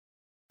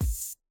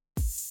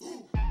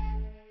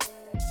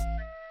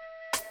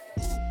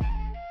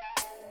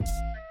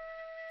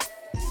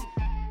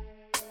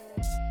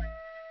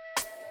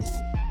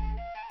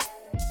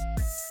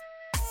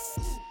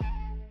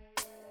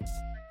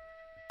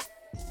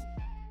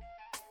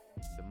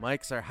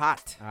Mics are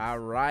hot. All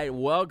right.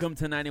 Welcome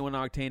to 91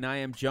 Octane. I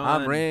am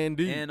Jon. I'm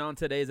Randy. And on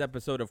today's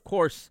episode, of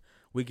course,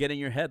 we get in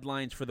your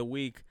headlines for the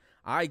week.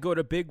 I go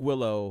to Big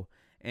Willow,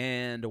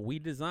 and we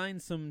design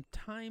some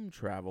time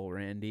travel,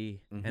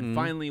 Randy. Mm-hmm. And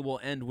finally, we'll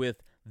end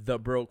with the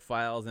Broke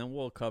Files, and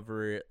we'll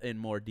cover it in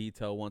more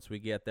detail once we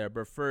get there.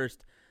 But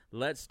first,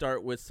 let's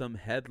start with some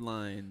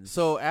headlines.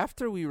 So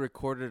after we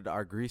recorded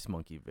our Grease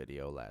Monkey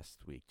video last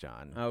week,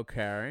 Jon,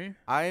 Okay.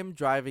 I am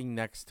driving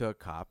next to a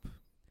cop.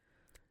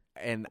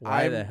 And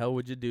Why the hell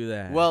would you do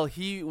that? Well,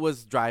 he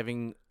was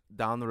driving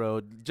down the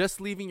road, just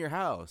leaving your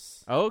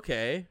house.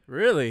 Okay.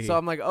 Really? So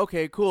I'm like,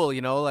 okay, cool.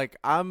 You know, like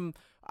I'm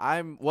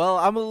a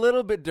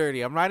little bit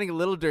dirty. I'm riding a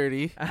little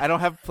dirty. I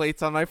don't have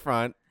plates on my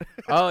front.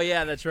 Oh,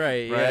 yeah, that's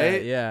right.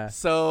 Right? Yeah.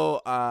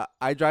 So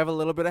I drive a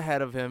little bit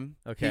ahead of him.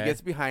 Okay. He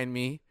gets behind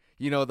me.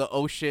 You know, the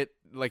oh shit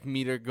like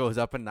meter goes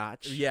up a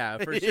notch. Yeah,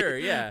 for sure.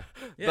 Yeah.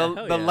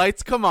 The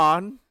lights come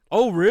on.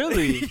 Oh,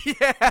 really?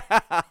 Yeah.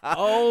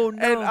 Oh,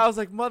 no. And I was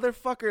like,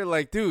 motherfucker,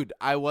 like, dude,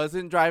 I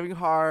wasn't driving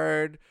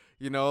hard.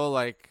 You know,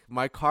 like,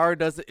 my car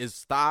is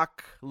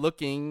stock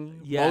looking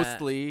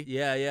mostly.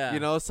 Yeah. You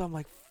know, so I'm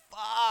like,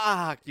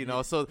 fuck. You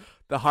know, so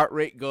the heart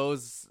rate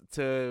goes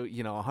to,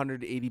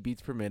 180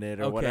 beats per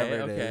minute or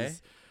whatever it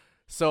is.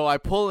 So I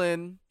pull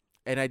in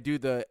and I do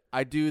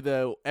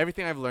the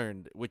everything I've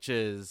learned, which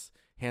is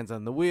hands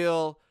on the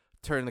wheel,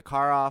 turn the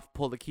car off,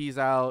 pull the keys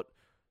out,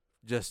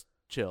 just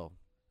chill.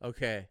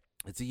 Okay.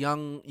 It's a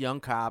young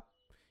cop.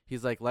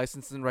 He's like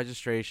license and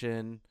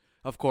registration,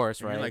 of course,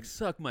 And right? You're like,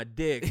 suck my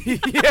dick.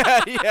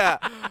 yeah.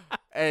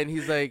 And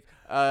he's like,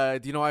 do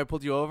you know why I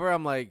pulled you over?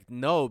 I'm like,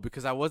 no,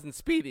 because I wasn't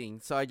speeding.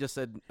 So I just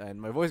said, and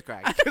my voice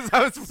cracked.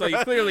 So you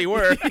clearly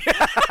were.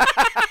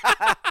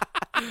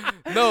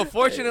 No,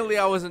 fortunately,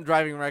 I wasn't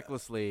driving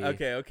recklessly.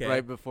 Okay.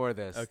 Right before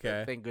this.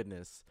 Okay. Thank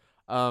goodness.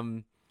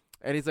 And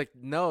he's like,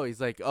 no. He's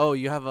like, oh,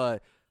 you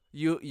have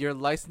your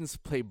license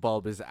plate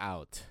bulb is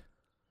out.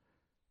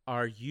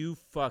 Are you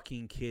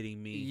fucking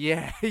kidding me?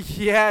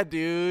 Yeah,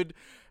 dude.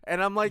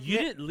 And I'm like, You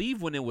didn't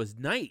leave when it was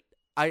night.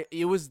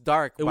 It was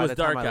dark. It by was the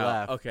dark time I out.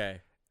 left.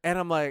 Okay. And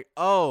I'm like,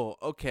 oh,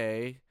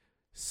 okay.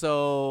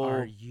 So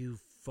Are you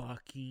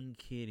fucking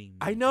kidding me?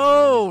 I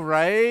know,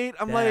 right?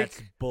 I'm That's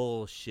like,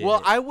 bullshit.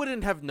 well, I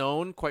wouldn't have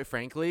known, quite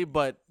frankly,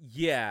 but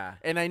yeah.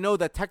 and I know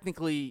that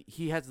technically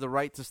he has the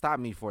right to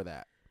stop me for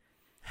that.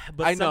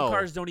 But I some know.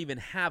 cars don't even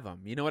have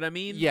them. You know what I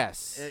mean?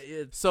 Yes.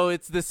 So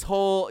it's this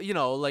whole,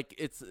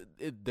 like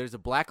there's a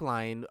black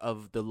line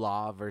of the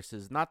law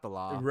versus not the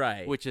law,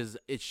 Right. Which is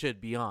it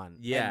should be on.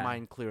 Yeah. And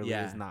mine clearly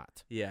is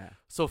not. Yeah.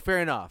 So fair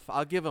enough.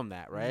 I'll give him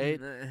that,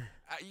 right?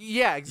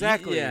 Yeah,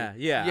 exactly.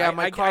 Yeah.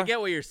 My car. I get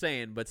what you're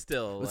saying, but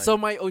still. So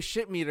my oh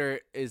shit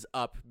meter is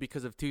up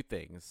because of two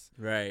things.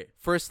 Right.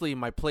 Firstly,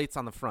 my plates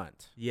on the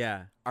front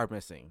Yeah. are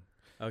missing.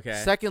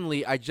 Okay.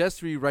 Secondly, I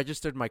just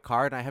re-registered my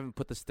car and I haven't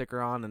put the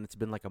sticker on and it's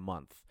been like a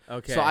month.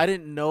 Okay. So I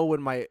didn't know when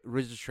my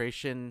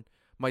registration,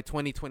 my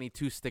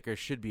 2022 sticker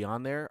should be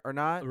on there or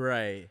not.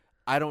 Right.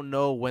 I don't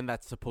know when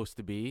that's supposed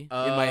to be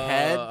in my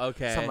head.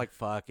 Okay. So I'm like,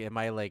 fuck, am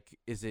I like,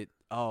 is it,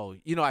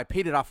 I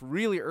paid it off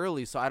really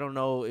early, so I don't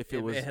know if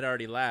it was. It had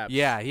already lapsed.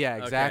 Yeah,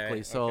 exactly.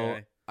 Okay, So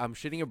okay. I'm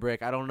shitting a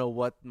brick. I don't know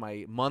what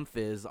my month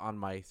is on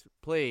my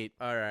plate.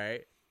 All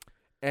right.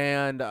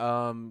 And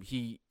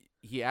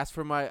he asked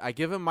for I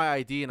give him my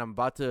ID, and I'm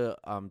about to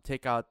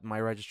take out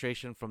my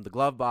registration from the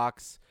glove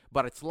box,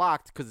 but it's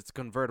locked because it's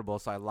convertible,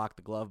 so I locked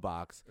the glove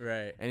box.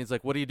 Right. And he's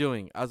like, what are you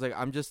doing? I was like,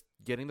 I'm just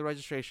getting the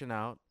registration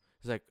out.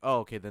 He's like, oh,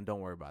 okay, then don't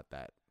worry about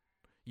that.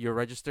 You're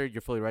registered.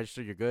 You're fully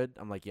registered. You're good.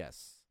 I'm like,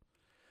 yes.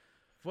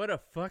 What a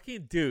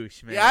fucking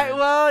douche, man. Yeah,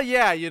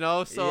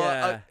 so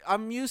Yeah.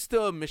 I'm used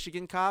to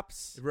Michigan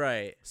cops.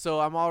 Right. So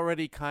I'm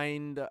already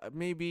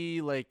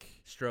maybe like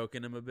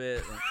Stroking him a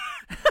bit.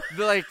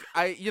 like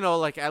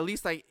at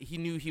least he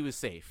knew he was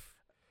safe.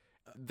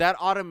 That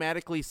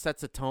automatically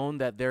sets a tone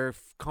that they're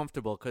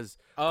comfortable because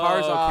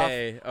cars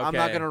okay. off. I'm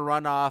not gonna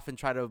run off and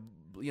try to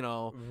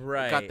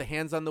Right. got the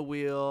hands on the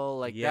wheel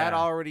that Yeah.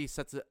 already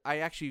sets it. I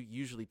actually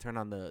usually turn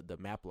on the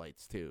map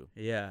lights too.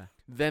 Yeah.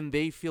 Then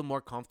they feel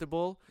more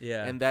comfortable.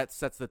 Yeah. And that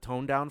sets the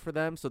tone down for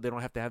them, so they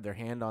don't have to have their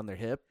hand on their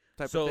hip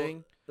type of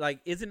thing. Like,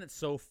 isn't it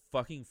so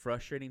fucking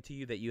frustrating to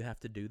you that you have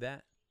to do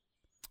that?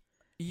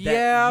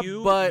 Yeah,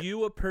 but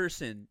you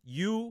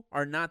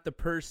are not the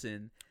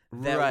person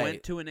that right.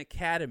 went to an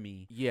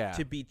academy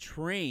to be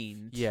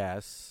trained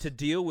to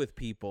deal with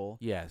people.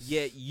 Yes.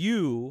 Yet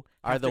you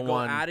are have the to go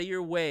one out of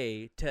your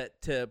way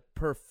to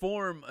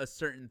perform a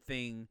certain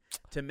thing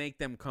to make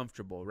them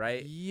comfortable,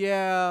 right?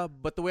 Yeah,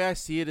 but the way I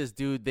see it is,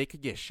 dude, they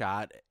could get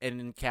shot,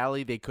 and in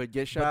Cali they could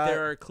get shot. But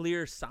there are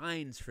clear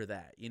signs for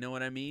that. You know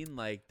what I mean?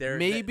 Like there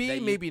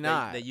maybe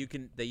not that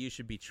you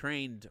should be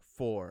trained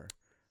for.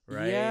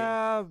 Right?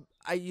 Yeah,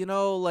 I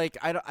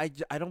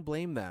don't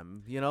blame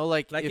them.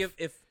 Like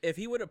if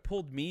he would have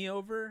pulled me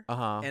over,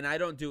 and I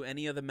don't do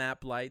any of the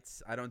map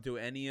lights, I don't do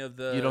any of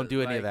the. You don't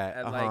do any of that,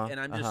 and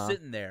I'm just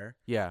sitting there.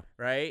 Yeah.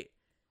 Right.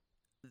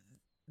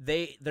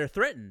 They're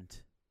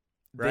threatened.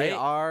 Right. They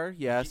are.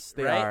 Yes,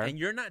 they right? are. And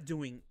you're not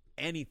doing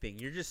anything.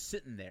 You're just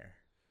sitting there.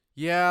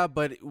 Yeah,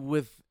 but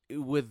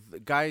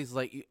with guys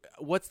like,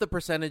 what's the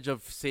percentage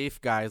of safe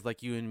guys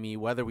like you and me,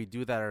 whether we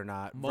do that or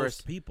not?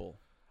 Most people.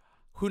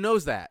 Who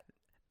knows that?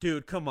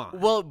 Dude, come on.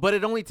 Well, but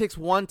it only takes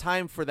one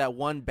time for that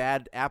one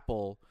bad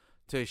apple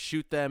to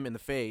shoot them in the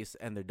face,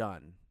 and they're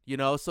done. You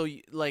know, so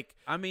like,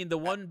 I mean,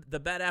 the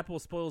bad apple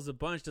spoils a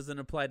bunch doesn't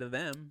apply to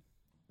them.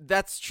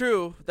 That's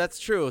true. That's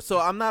true. So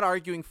I'm not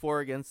arguing for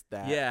or against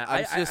that. Yeah,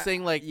 I'm just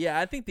saying, like, yeah,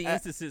 I think the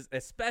instances,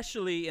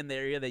 especially in the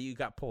area that you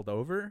got pulled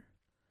over.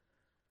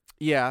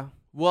 Yeah.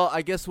 Well,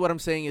 I guess what I'm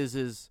saying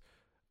is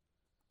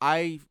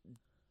I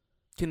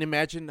can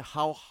imagine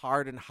how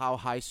hard and how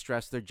high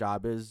stress their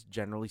job is,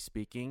 generally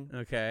speaking.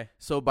 Okay.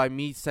 So by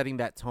me setting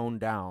that tone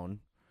down,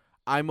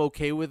 I'm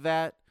okay with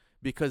that,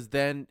 because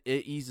then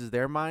it eases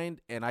their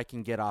mind and I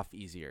can get off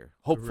easier.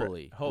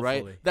 Hopefully.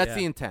 Right? That's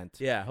the intent.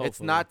 Yeah, hopefully.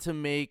 It's not to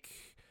make,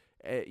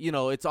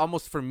 it's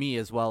almost for me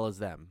as well as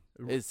them.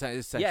 Yeah,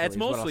 it's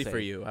mostly for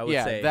you, I would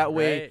say. That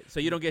way. Right? So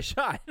you don't get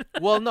shot.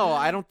 Well, no,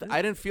 I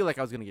didn't feel like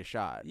I was going to get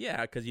shot. Yeah,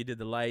 because you did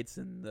the lights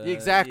and the...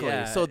 Exactly.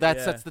 Yeah, so that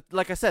sets the,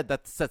 like I said,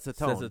 that sets the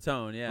tone. Sets the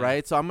tone, yeah.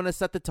 Right? So I'm going to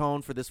set the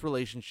tone for this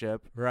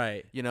relationship.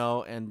 Right.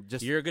 And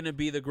just... You're going to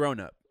be the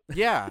grown-up.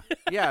 Yeah.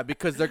 Yeah,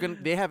 because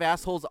they have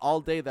assholes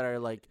all day that are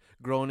like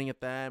groaning at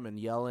them and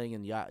yelling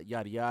and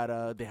yada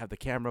yada. They have the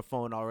camera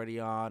phone already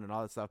on and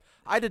all that stuff.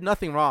 I did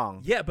nothing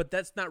wrong. Yeah, but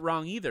that's not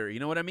wrong either.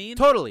 You know what I mean?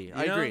 Totally.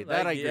 I agree.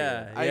 That I agree.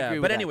 Yeah, I agree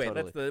with but that, anyway,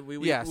 totally.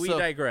 we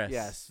digress.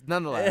 Yes.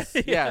 Nonetheless.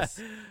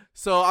 Yes.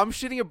 So I'm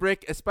shooting a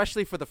brick,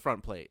 especially for the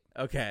front plate.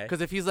 Okay.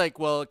 Because if he's like,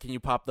 well, can you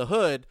pop the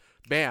hood?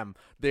 Bam.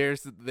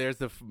 There's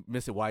the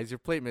missing. Why is your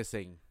plate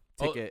missing?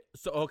 Ticket.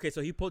 So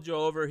he pulled you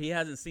over. He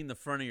hasn't seen the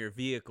front of your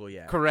vehicle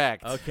yet.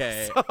 Correct.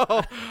 Okay.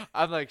 So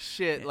I'm like,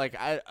 shit. Like,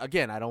 I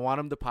don't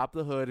want him to pop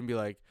the hood and be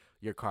like,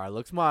 your car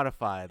looks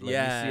modified. Let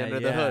me see under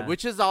the hood,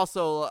 which is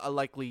also a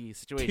likely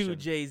situation.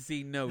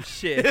 2JZ, no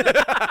shit.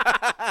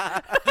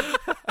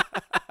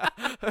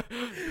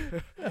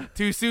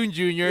 Too soon,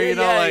 Junior.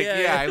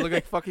 I look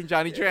like fucking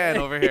Johnny Tran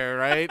over here,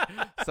 right?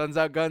 Sun's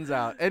out, guns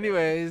out.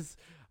 Anyways.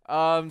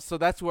 So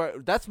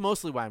that's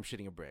mostly why I'm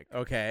shooting a brick.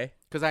 Okay.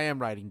 Because I am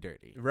riding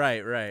dirty.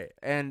 Right.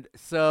 And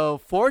so,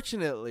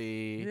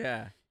 fortunately,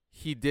 yeah,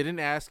 he didn't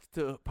ask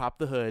to pop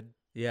the hood.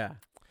 Yeah.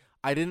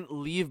 I didn't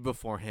leave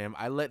before him.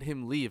 I let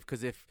him leave,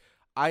 because if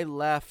I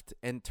left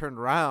and turned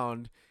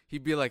around,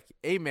 he'd be like,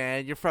 "Hey,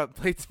 man, your front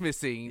plate's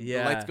missing.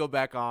 Yeah. The lights go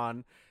back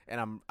on,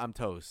 and I'm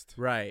toast."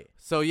 Right.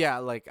 So yeah,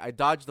 like, I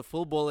dodged the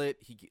full bullet.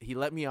 He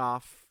let me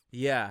off.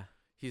 Yeah.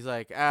 He's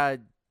like,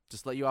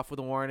 just let you off with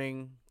a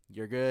warning.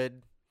 You're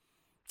good.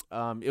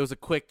 It was a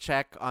quick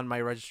check on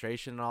my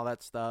registration and all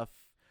that stuff.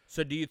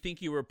 So do you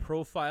think you were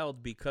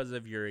profiled because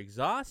of your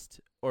exhaust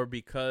or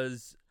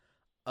because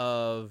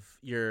of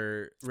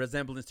your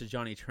resemblance to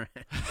Johnny Tran?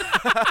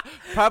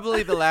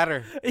 Probably the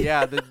latter.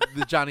 Yeah, the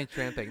Johnny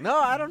Tran thing. No,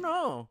 I don't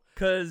know.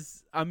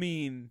 Because, I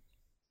mean...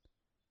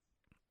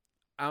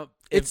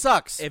 it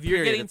sucks. If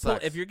you're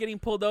getting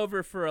pulled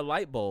over for a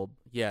light bulb,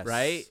 yes,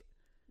 right?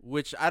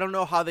 Which I don't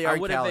know how they are. I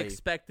would have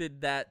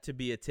expected that to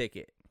be a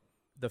ticket.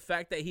 The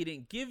fact that he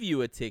didn't give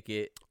you a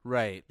ticket,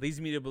 right,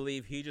 leads me to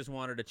believe he just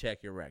wanted to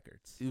check your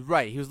records.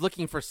 Right, he was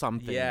looking for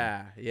something.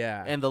 Yeah.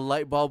 And the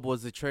light bulb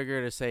was the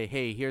trigger to say,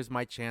 "Hey, here's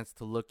my chance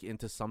to look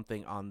into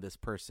something on this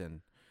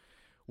person,"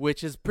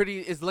 which is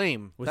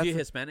lame. Was he a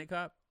Hispanic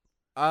cop?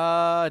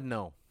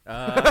 No.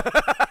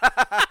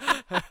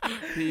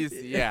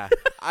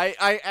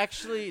 I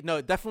actually no,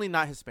 definitely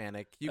not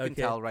Hispanic. You can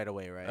tell right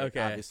away, right?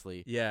 Okay,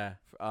 obviously. Yeah.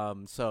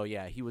 So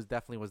yeah, he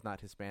definitely was not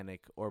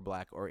Hispanic or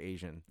black or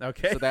Asian.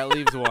 Okay. So that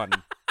leaves one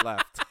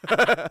left.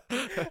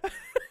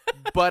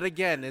 But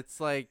again,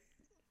 it's like,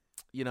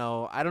 I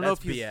don't know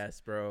if he's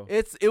BS, bro.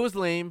 It was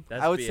lame.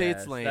 That's I would BS. say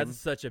it's lame. That's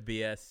such a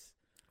BS.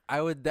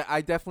 I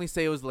definitely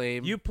say it was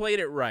lame. You played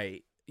it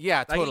right.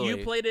 Yeah, totally. Like,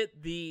 you played it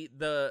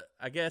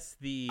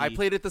I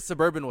played it the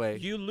suburban way.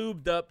 You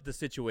lubed up the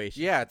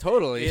situation. Yeah,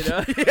 totally.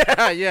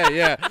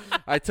 Yeah.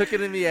 I took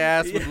it in the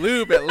ass with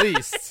lube, at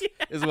least,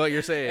 is what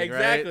you're saying,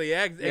 exactly,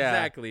 right?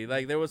 Exactly.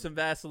 Like, there was some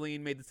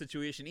Vaseline, made the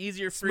situation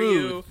easier for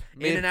Smooth.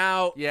 you. In and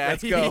out. Yeah.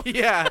 Let's go.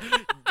 Yeah.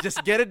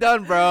 Just get it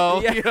done,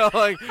 bro.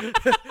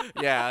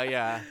 Yeah.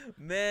 Yeah.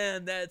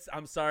 Man,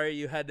 I'm sorry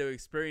you had to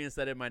experience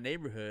that in my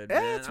neighborhood.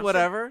 It's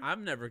whatever.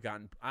 I've never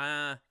gotten...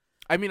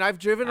 I mean, I've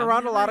driven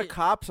around a lot of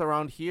cops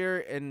around here,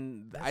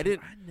 and I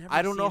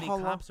don't know how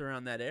long cops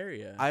around that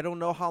area. I don't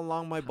know how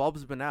long my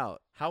bulb's been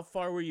out. How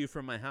far were you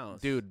from my house?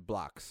 Dude,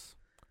 blocks.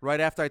 Right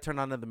after I turned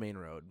onto the main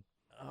road.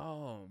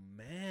 Oh,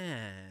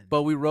 man.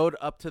 But we rode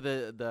up to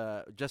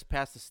the just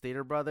past the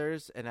Stater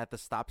Brothers, and at the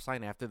stop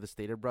sign after the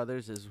Stater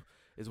Brothers is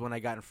when I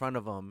got in front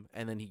of him,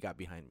 and then he got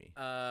behind me.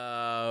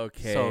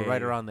 Okay. So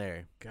right around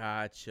there.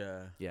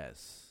 Gotcha.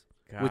 Yes.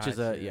 Gotcha. Which is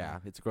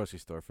it's a grocery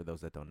store for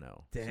those that don't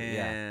know.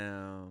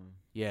 Damn. So,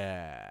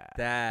 yeah.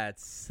 That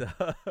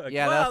sucks.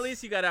 Yeah, well, at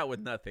least you got out with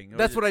nothing.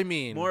 That's what I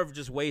mean. More of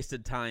just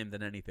wasted time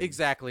than anything.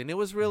 Exactly. And it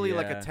was really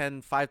like a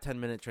 5-10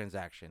 minute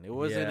transaction. It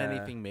wasn't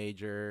anything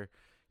major.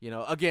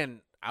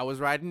 Again, I was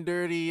riding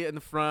dirty in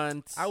the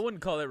front. I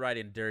wouldn't call it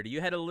riding dirty. You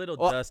had a little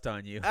dust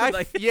on you.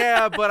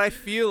 Yeah, but I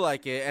feel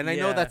like it, and I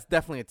know that's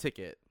definitely a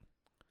ticket.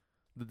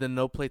 The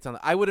no plates on.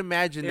 I would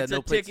imagine that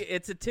no plates.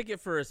 It's a ticket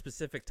for a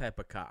specific type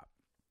of cop.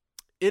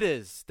 It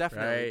is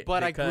definitely, right?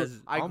 But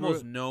because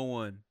almost no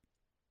one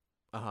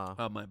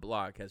on my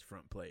block has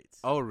front plates.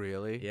 Oh,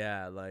 really?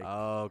 Yeah, like.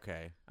 Oh,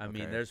 okay. I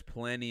mean, there's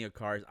plenty of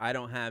cars. I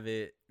don't have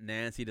it.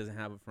 Nancy doesn't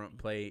have a front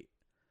plate.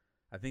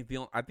 I think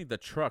the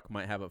truck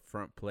might have a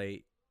front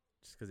plate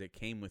just because it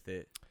came with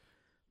it.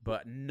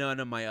 But none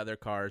of my other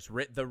cars.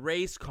 The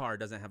race car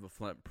doesn't have a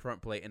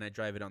front plate, and I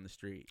drive it on the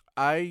street.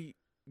 I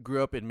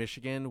grew up in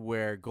Michigan,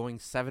 where going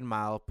 7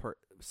 miles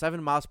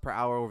per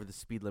hour over the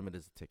speed limit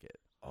is a ticket.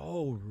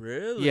 Oh,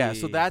 really? Yeah,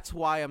 so that's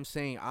why I'm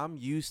saying I'm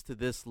used to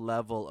this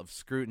level of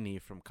scrutiny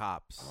from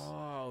cops.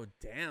 Oh,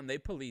 damn. They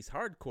police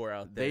hardcore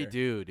out there. They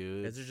do,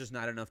 dude. Is there just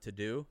not enough to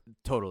do?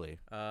 Totally.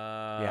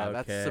 Yeah, okay.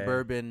 that's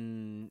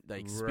suburban,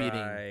 speeding.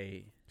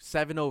 Right.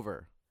 7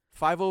 over.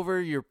 5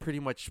 over, you're pretty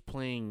much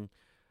playing,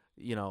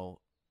 you're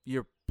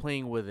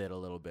playing with it a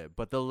little bit.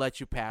 But they'll let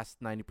you pass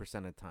 90%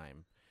 of the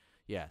time.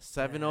 Yeah,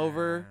 7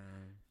 over,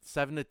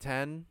 7 to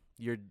 10,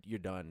 you're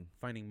done.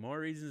 Finding more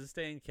reasons to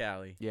stay in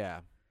Cali. Yeah.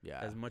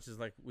 As much as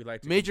we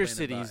like to major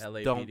complain cities about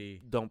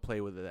LAPD. don't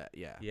play with that.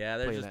 Yeah. Yeah,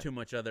 there's just too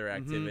much other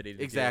activity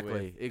to exactly.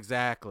 deal with.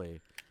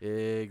 Exactly.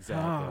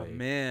 Oh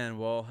man,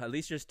 well at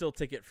least you're still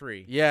ticket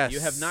free. Yes. You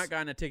have not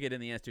gotten a ticket in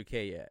the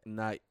S2K yet.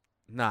 Not.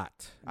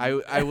 I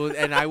will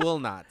and I will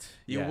not.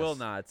 You will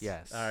not.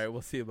 Yes. All right,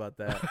 we'll see about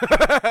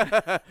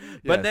that.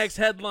 But next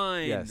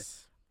headline.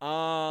 Yes.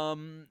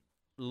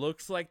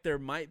 Looks like there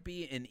might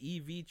be an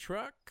EV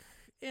truck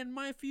in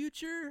my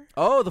future.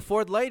 Oh, the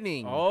Ford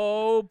Lightning.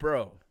 Oh,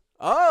 bro.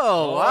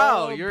 Oh,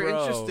 wow. You're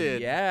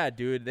interested. Yeah,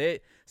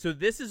 dude. So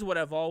this is what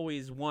I've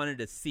always wanted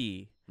to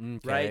see,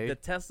 right? The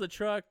Tesla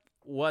truck,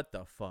 what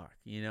the fuck?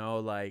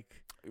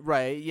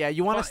 Right, yeah,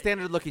 you want a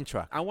standard-looking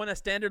truck. I want a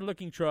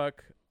standard-looking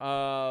truck,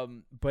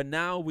 but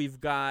now we've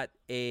got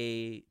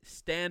a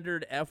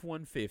standard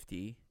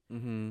F-150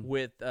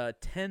 with a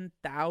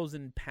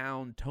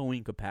 10,000-pound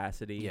towing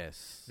capacity.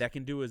 Yes. That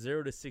can do a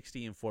 0 to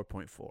 60 in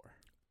 4.4.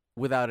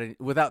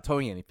 Without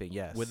towing anything,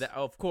 yes.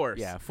 Of course.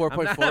 Yeah,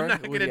 4.4. I'm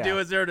not going to do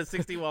a 0 to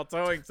 60 while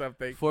towing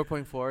something.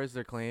 4.4 is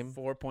their claim.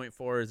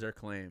 4.4 is their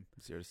claim.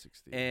 0 to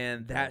 60.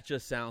 And that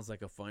just sounds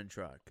like a fun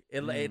truck.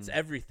 It's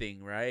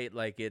everything, right?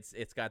 Like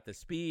it's got the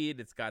speed,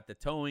 it's got the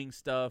towing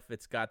stuff,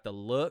 it's got the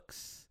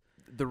looks.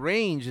 The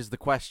range is the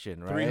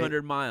question, right?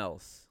 300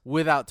 miles.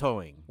 Without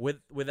towing.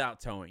 Without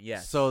towing,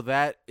 yes. So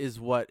that is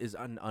what is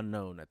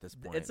unknown at this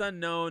point. It's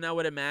unknown. I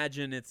would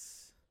imagine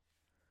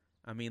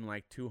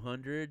like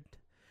 200.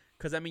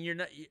 Because, you're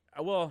not –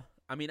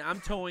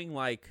 I'm towing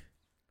like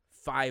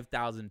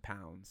 5,000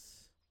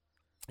 pounds.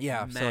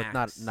 Yeah, max. so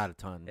it's not a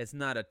ton. It's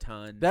not a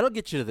ton. That'll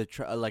get you to the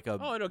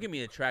it'll get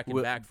me a track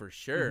and back for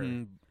sure.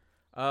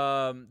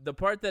 The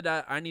part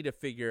that I need to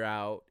figure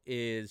out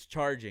is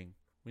charging.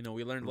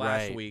 We learned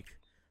last week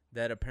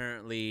that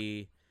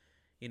apparently,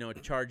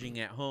 charging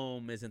at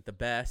home isn't the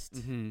best.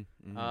 And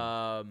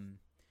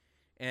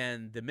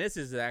the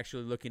missus is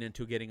actually looking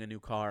into getting a new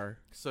car.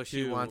 So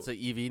she wants an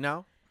EV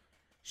now?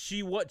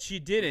 She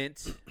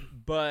didn't,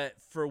 but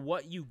for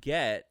what you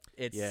get,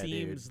 it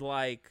seems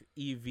like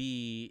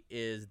EV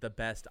is the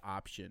best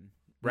option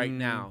right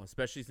now,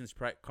 especially since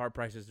car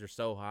prices are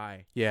so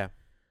high. Yeah.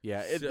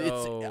 Yeah, it's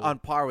on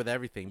par with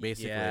everything,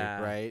 basically,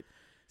 right?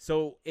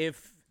 So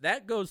if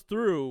that goes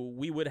through,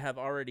 we would have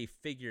already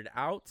figured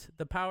out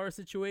the power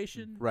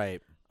situation.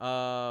 Right.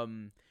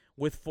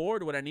 With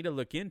Ford, what I need to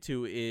look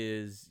into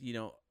is,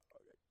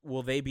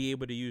 will they be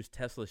able to use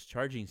Tesla's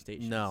charging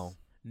stations?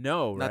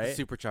 No, right? Not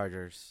the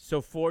superchargers.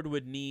 So Ford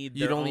would need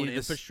their own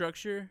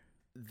infrastructure?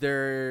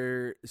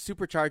 Their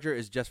supercharger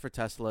is just for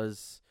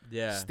Teslas.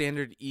 Yeah.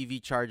 Standard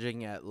EV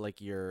charging at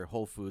your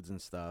Whole Foods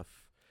and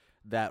stuff,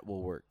 that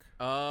will work.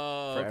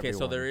 Oh, okay. Everyone.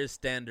 So there is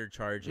standard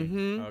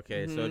charging.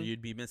 Okay, so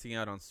you'd be missing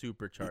out on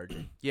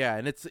supercharging. Yeah,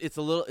 and it's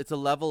a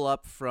level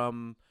up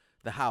from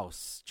the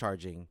house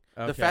charging.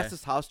 Okay. The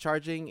fastest house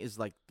charging is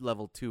like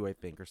level 2, I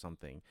think, or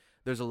something.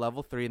 There's a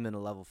level 3 and then a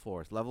level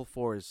 4. Level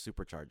 4 is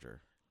supercharger.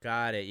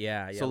 Got it.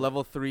 Yeah. So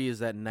level 3 is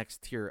that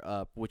next tier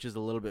up, which is a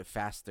little bit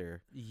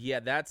faster.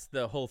 Yeah, that's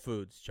the Whole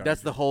Foods charger.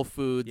 That's the Whole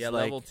Foods. Yeah,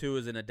 level 2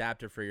 is an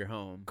adapter for your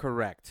home.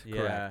 Correct.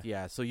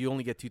 Yeah. So you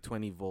only get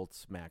 220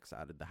 volts max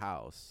out of the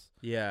house.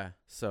 Yeah.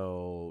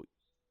 So,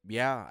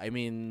 yeah,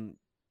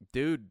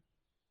 dude.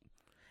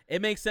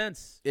 It makes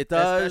sense. It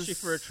does. Especially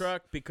for a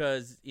truck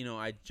because,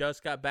 I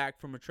just got back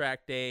from a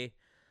track day.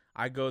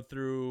 I go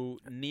through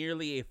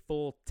nearly a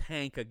full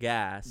tank of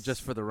gas.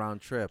 Just for the round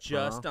trip.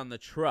 Just on the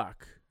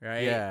truck,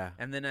 right? Yeah.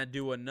 And then I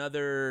do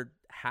another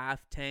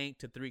half tank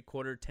to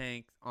 3/4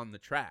 tank on the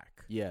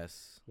track.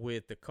 Yes.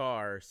 With the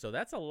car. So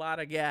that's a lot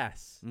of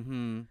gas.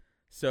 Mm-hmm.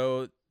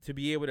 So to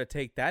be able to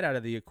take that out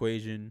of the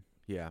equation.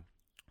 Yeah.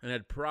 And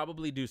I'd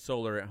probably do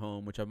solar at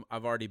home, which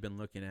I've already been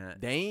looking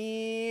at.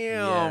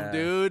 Damn,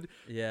 dude.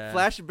 Yeah.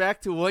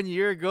 Flashback to 1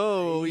 year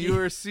ago. You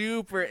were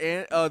super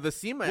the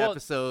SEMA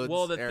episodes.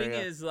 Well, the thing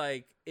is,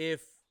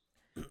 if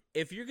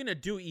if you're gonna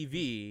do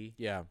EV,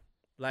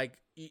 like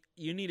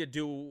you need to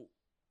do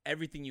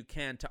everything you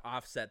can to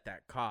offset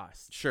that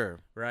cost. Sure.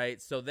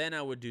 Right. So then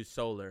I would do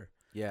solar.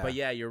 Yeah. But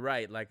yeah, you're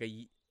right. Like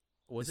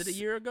was it a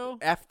year ago?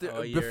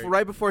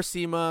 Right before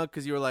SEMA,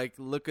 because you were like,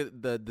 look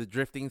at the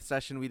drifting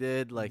session we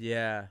did. Like,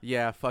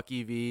 fuck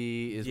EV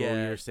is what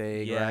we were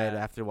saying, right?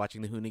 After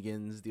watching the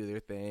Hoonigans do their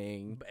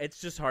thing, it's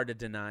just hard to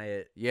deny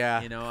it.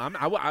 Yeah, you know,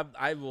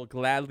 I will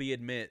gladly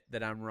admit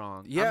that I'm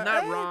wrong. Yeah, I'm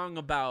not wrong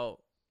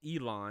about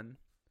Elon,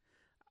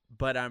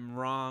 but I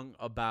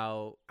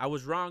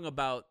was wrong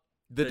about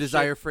the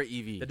desire for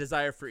EV. The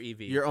desire for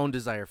EV. Your own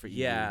desire for EV.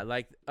 Yeah,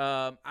 like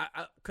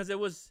because it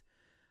was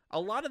a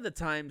lot of the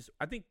times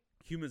I think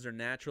humans are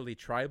naturally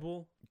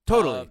tribal.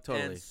 Totally.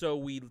 And so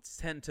we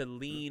tend to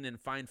lean and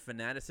find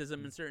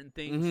fanaticism in certain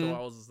things. So I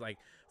was like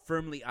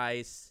firmly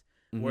ICE,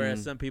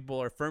 whereas some people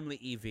are firmly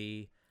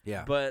EV.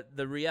 Yeah. But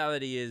the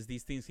reality is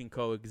these things can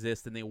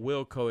coexist, and they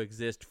will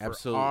coexist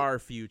for our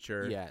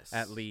future,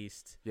 at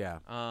least. Yeah.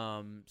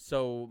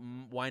 So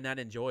why not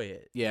enjoy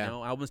it? Yeah. You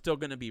know, I'm still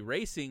going to be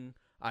racing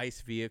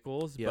ICE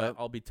vehicles, but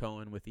I'll be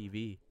towing with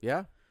EV.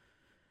 Yeah.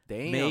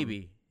 Damn.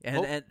 Maybe.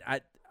 And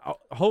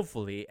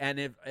hopefully, and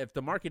if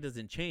the market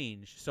doesn't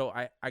change, so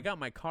I got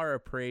my car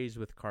appraised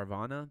with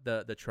Carvana,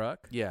 the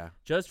truck,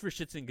 just for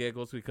shits and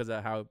giggles because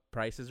of how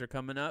prices are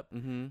coming up.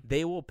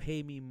 They will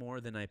pay me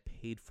more than I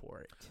paid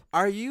for it.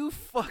 Are you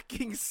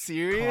fucking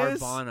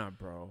serious? Carvana,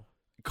 bro.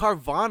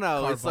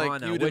 Carvana, it's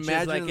like you'd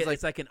imagine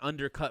it's like an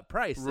undercut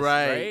price,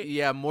 right?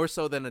 Yeah, more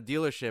so than a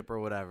dealership or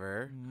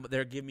whatever.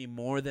 They're giving me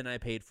more than I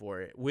paid for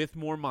it with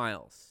more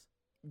miles.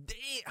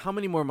 How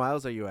many more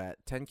miles are you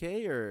at?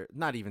 10K or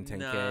not even 10K?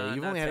 No,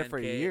 You've only had it for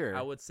a year.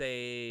 I would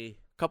say a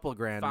couple of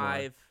grand.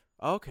 5.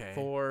 More. Okay.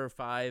 4 or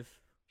 5.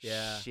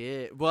 Yeah.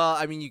 Shit. Well,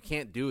 I mean, you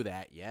can't do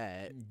that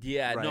yet.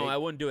 Yeah. Right? No, I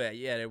wouldn't do it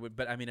yet. It would,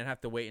 but I mean, I'd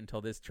have to wait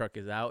until this truck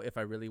is out if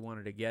I really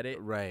wanted to get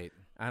it. Right.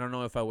 I don't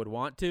know if I would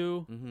want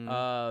to,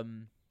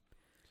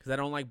 because I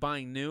don't like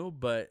buying new.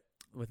 But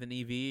with an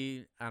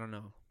EV, I don't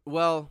know.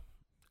 Well,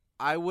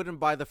 I wouldn't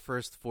buy the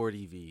first Ford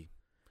EV.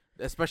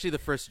 Especially the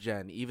first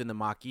gen, even the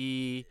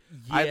Mach-E.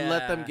 Yeah. I'd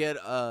let them get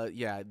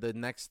the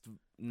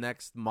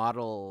next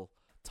model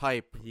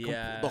type,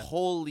 the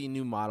wholly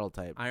new model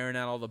type. Iron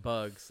out all the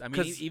bugs. I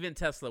mean, even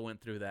Tesla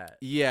went through that.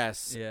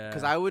 Yes. Yeah.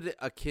 Because I would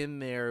akin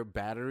their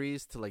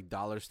batteries to like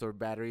dollar store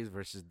batteries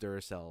versus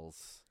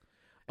Duracells.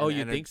 Oh,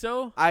 you think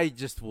so? I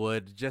just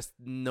would, just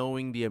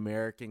knowing the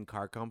American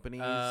car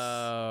companies.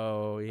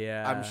 Oh,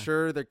 yeah. I'm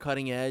sure they're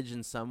cutting edge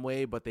in some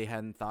way, but they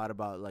hadn't thought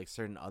about like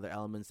certain other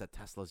elements that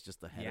Tesla's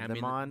just ahead of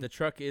them on. The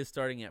truck is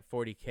starting at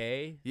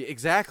 $40K. Yeah,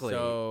 exactly.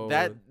 So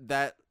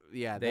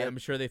I'm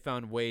sure they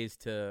found ways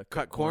to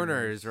cut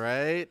corners,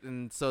 right?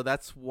 And so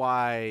that's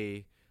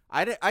why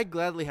I'd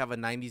gladly have a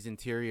 90s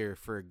interior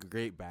for a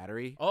great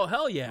battery. Oh,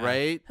 hell yeah.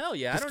 Right? Hell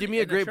yeah. Just give me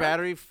a great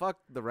battery. Fuck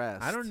the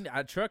rest. I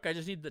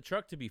just need the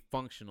truck to be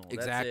functional.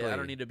 Exactly. That's it. I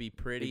don't need to be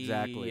pretty.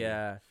 Exactly.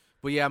 Yeah.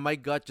 But yeah, my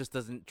gut just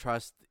doesn't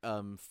trust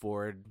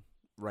Ford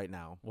right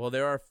now. Well,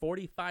 there are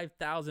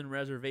 45,000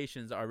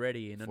 reservations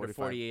already in under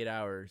 48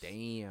 hours.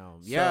 Damn.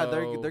 Yeah,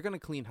 they're going to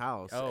clean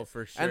house. Oh,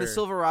 for sure. And the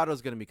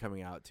Silverado's going to be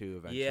coming out too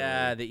eventually.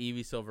 Yeah, the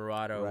EV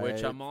Silverado, right.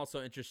 Which I'm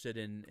also interested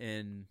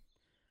in.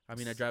 I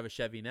mean, I drive a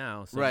Chevy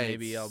now, so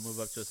maybe I'll move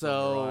up to a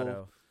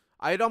Silverado.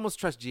 I'd almost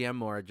trust GM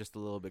more just a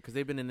little bit because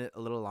they've been in it a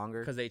little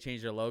longer. Because they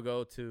changed their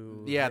logo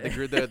to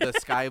the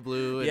sky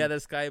blue. And the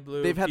sky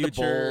blue. They've had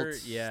Future, the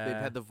Bolt. Yeah, they've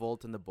had the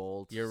Volt and the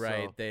Bolt. You're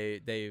right.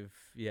 They've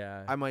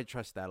I might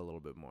trust that a little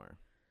bit more.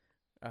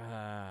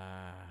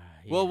 Yeah.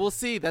 Well, we'll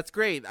see. That's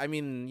great. I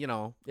mean, you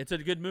know, it's a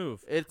good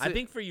move. I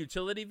think for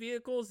utility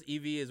vehicles,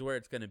 EV is where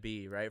it's going to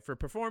be, right? For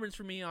performance,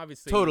 for me,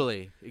 obviously,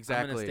 totally,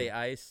 exactly. I'm going to stay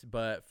ICE,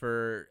 but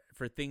for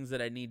things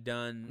that I need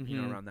done,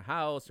 you know, around the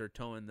house or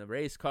towing the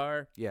race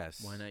car,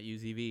 why not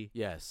use EV?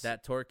 Yes,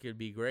 that torque could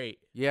be great.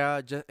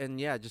 Yeah,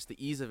 just the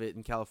ease of it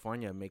in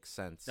California makes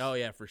sense. Oh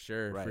yeah, for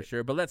sure, for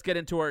sure. But let's get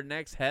into our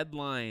next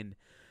headline.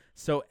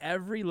 So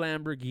every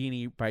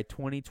Lamborghini by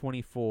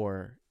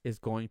 2024 is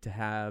going to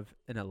have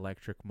an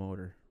electric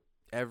motor.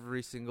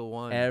 Every single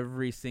one.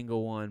 Every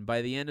single one.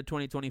 By the end of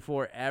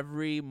 2024,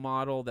 every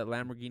model that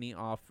Lamborghini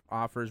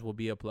offers will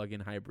be a plug-in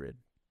hybrid.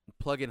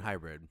 Plug-in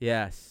hybrid.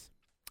 Yes.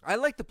 I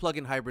like the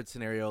plug-in hybrid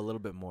scenario a little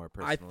bit more,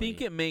 personally. I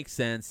think it makes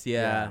sense,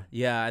 yeah.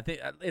 I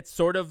think it's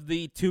sort of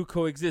the two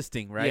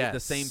coexisting, right? Yes, the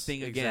same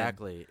thing again.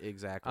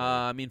 Exactly.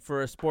 I mean,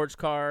 for a sports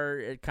car,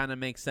 it kind of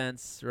makes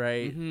sense,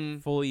 right? Mm-hmm.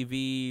 Full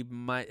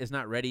EV is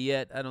not ready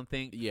yet, I don't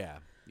think. Yeah.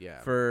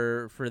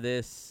 For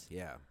this.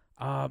 Yeah.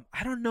 I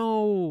don't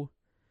know.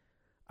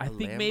 I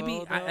think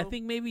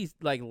Lambo, maybe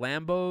like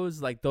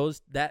Lambos, like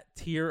that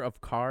tier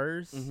of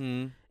cars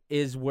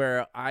is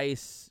where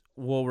ICE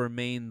will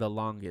remain the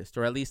longest,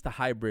 or at least the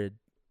hybrid,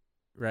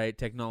 right?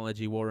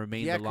 Technology will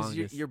remain the longest.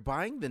 Yeah, because you're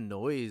buying the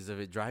noise of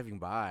it driving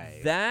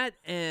by. That,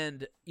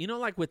 and you know,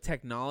 like with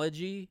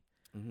technology,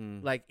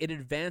 like it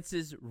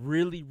advances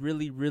really,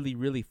 really, really,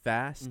 really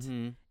fast,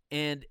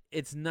 and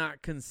it's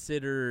not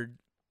considered.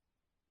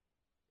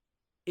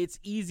 It's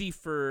easy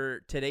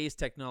for today's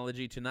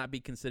technology to not be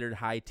considered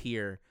high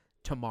tier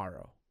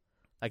tomorrow.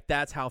 Like,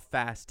 that's how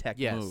fast tech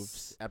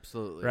moves.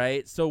 Absolutely.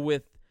 Right? So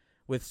with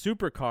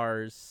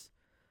supercars,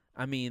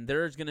 I mean,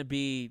 there's going to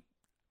be,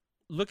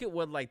 look at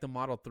what like the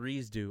Model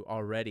 3s do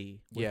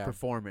already with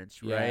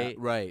performance, right?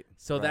 Right.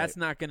 So that's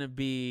not going to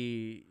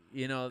be,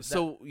 you know.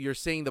 So you're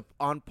saying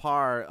on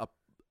par,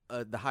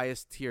 the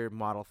highest tier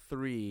Model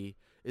 3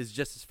 is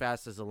just as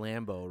fast as a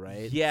Lambo,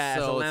 right? Yeah,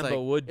 so as a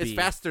Lambo would be. It's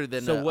faster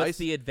than So what's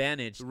the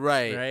advantage?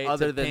 Right,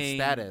 other than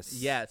status.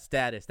 Yeah,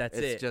 status. That's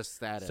it. It's just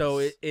status.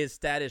 So is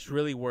status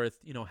really worth,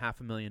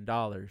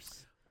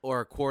 $500,000?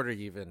 Or a quarter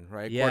even,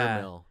 right?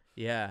 Yeah. $250,000.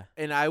 Yeah.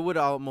 And I would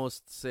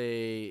almost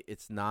say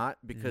it's not,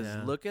 because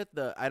look at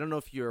I don't know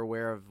if you're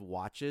aware of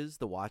watches,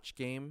 the watch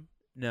game.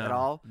 No, at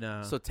all.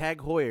 No. So Tag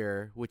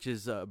Heuer, which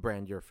is a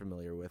brand you're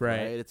familiar with,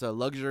 right? It's a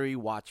luxury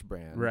watch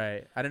brand.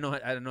 Right. I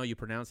don't know you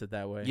pronounce it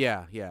that way.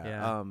 Yeah.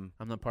 I'm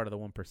not part of the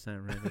 1%,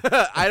 Randy.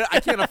 I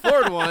can't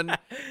afford one,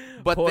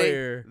 but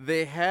Heuer.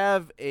 they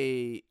have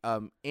a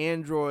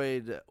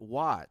Android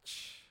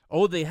watch.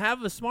 Oh, they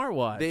have a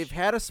smartwatch. They've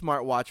had a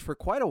smartwatch for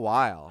quite a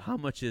while. How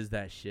much is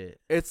that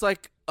shit? It's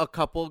like a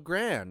couple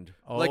grand.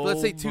 Like,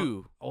 let's say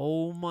two.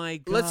 Oh my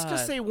God. Let's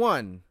just say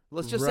one.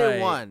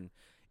 Say one.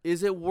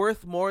 Is it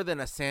worth more than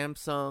a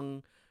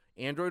Samsung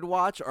Android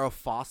watch or a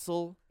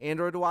Fossil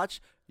Android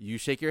watch? You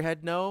shake your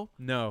head no?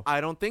 No.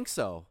 I don't think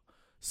so.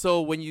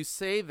 So when you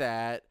say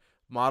that,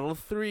 Model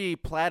 3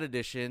 Plaid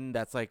Edition,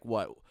 that's like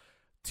what?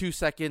 2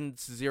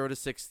 seconds 0 to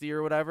 60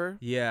 or whatever?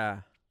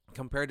 Yeah.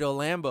 Compared to a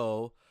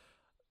Lambo,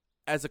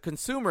 as a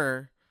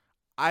consumer,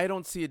 I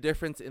don't see a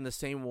difference in the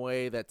same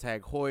way that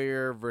Tag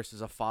Heuer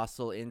versus a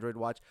Fossil Android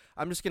watch.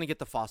 I'm just going to get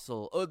the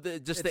Fossil,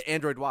 the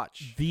Android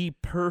watch. The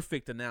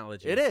perfect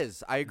analogy. It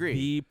is. I agree.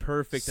 The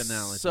perfect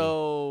analogy.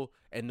 So,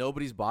 and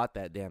nobody's bought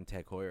that damn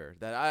Tag Heuer,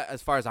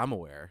 as far as I'm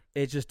aware.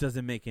 It just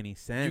doesn't make any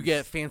sense. You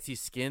get fancy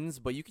skins,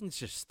 but you can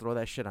just throw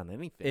that shit on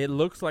anything. It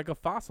looks like a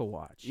Fossil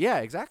watch. Yeah,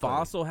 exactly.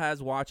 Fossil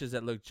has watches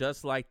that look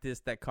just like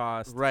this that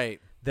cost.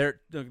 Right. They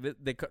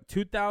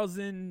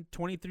 2,000,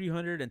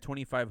 2,300, and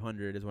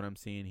 2,500 is what I'm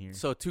seeing here.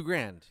 So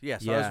 $2,000. Yeah.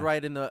 So I was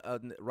right in the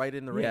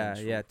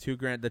range. Yeah,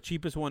 $2,000. The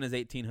cheapest one is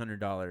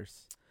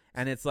 $1,800,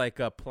 and it's like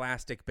a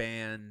plastic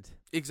band.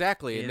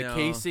 Exactly, and the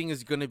casing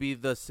is going to be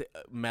the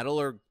metal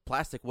or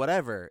plastic,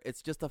 whatever.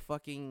 It's just a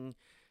fucking.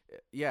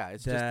 Yeah,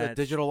 it's just a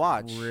digital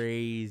watch.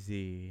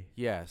 Crazy.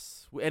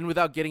 Yes, and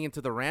without getting into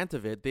the rant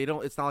of it,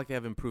 it's not like they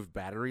have improved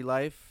battery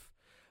life.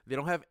 They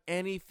don't have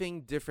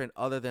anything different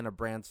other than a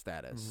brand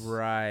status.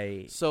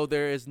 Right. So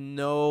there is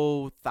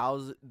no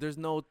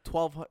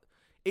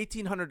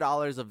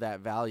 $1,800 of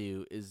that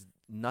value is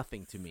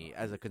nothing to me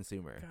as a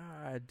consumer.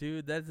 God,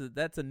 dude,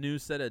 that's a new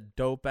set of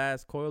dope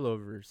ass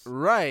coilovers.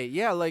 Right.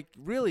 Yeah, like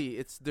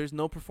really, there's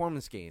no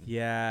performance gain.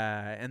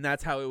 Yeah, and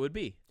that's how it would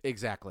be.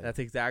 Exactly. That's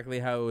exactly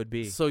how it would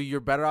be. So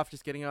you're better off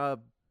just getting a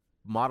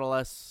Model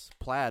S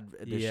Plaid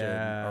edition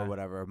or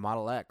whatever,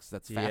 Model X.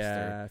 That's faster.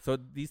 Yeah. So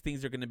these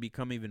things are going to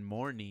become even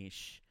more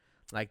niche,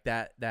 like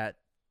that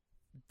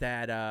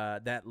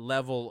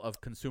level of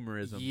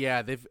consumerism.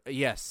 Yeah,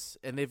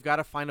 and they've got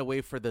to find a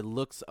way for the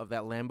looks of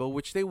that Lambo,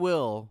 which they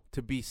will,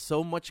 to be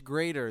so much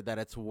greater that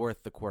it's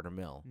worth the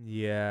 $250,000.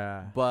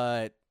 Yeah.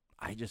 But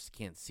I just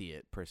can't see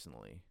it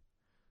personally.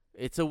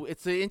 It's an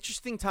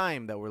interesting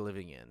time that we're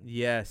living in.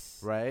 Yes.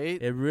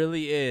 Right? It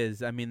really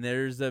is. I mean,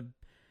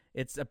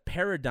 it's a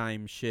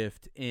paradigm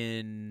shift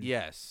in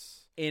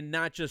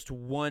not just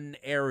one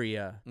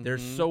area. Mm-hmm.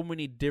 There's so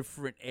many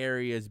different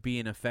areas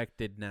being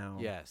affected now.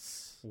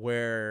 Yes.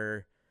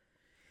 Where,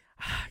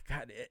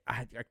 God,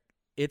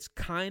 it's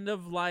kind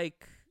of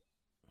like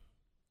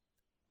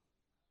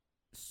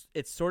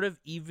it's sort of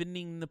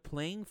evening the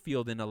playing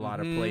field in a lot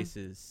of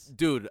places.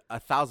 Dude,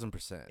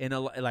 1,000%. In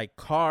like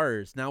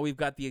cars. Now we've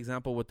got the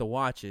example with the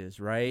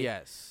watches, right?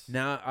 Yes.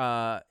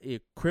 Now,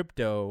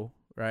 crypto.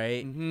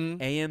 Right,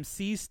 Mm-hmm.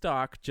 AMC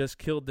stock just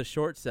killed the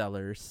short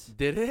sellers.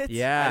 Did it?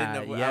 Yeah, I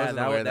didn't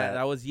know,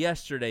 that was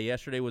yesterday.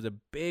 Yesterday was a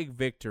big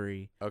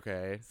victory.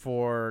 Okay.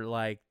 For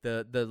like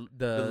the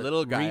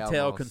little guy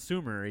retail almost.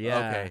 Consumer.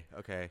 Yeah.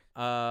 Okay.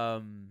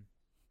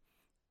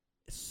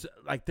 So,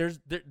 like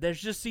there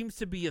just seems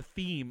to be a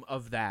theme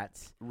of that.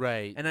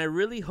 Right. And I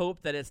really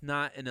hope that it's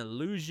not an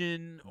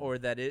illusion or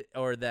that it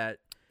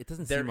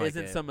doesn't there seem like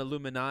isn't it. some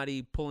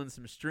Illuminati pulling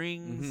some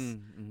strings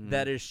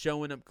that is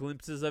showing up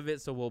glimpses of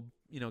it, so we'll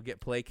get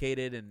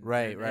placated and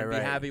be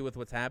happy with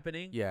what's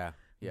happening. Yeah.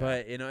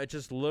 But it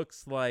just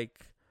looks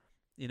like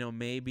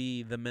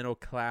maybe the middle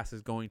class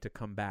is going to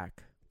come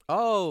back.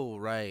 Oh,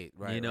 right.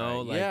 Like,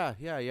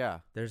 yeah.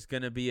 There's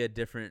gonna be a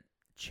different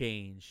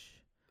change.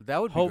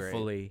 That would be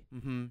hopefully,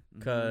 great.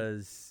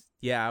 Because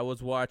I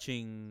was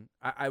watching.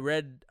 I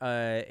read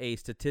a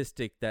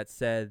statistic that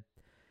said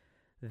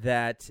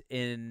that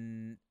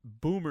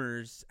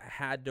boomers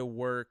had to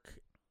work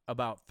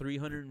about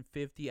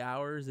 350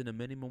 hours in a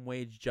minimum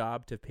wage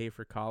job to pay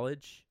for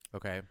college.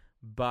 Okay.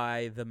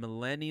 By the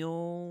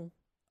millennial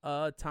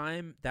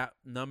time, that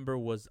number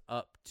was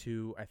up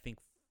to, I think,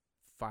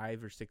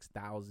 5,000 or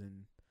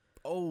 6,000.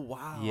 Oh,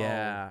 wow.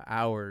 Yeah,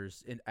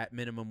 hours at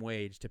minimum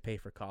wage to pay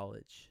for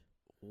college.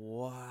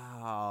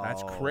 Wow.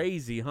 That's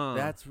crazy, huh?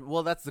 That's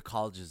the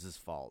college's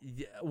fault.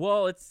 Yeah,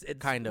 well, it's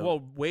kind of.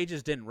 Well,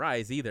 wages didn't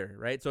rise either,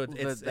 right? So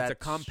it's a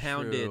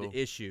compounded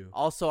issue.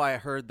 Also, I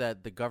heard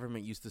that the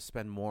government used to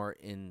spend more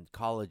in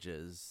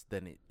colleges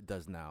than it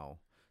does now,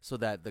 so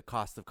that the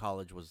cost of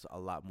college was a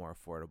lot more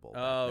affordable.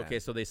 Oh, okay.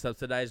 So they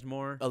subsidized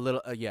more? A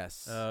little,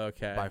 yes.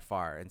 Okay. By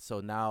far. And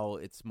so now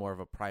it's more of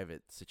a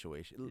private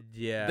situation.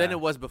 Yeah. Than it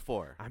was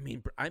before. I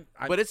mean,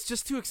 but it's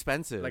just too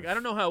expensive. Like, I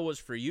don't know how it was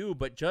for you,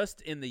 but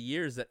just in the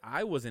years that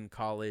I was in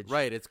college.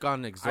 Right. It's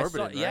gone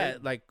exorbitant, right? Yeah.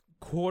 Like,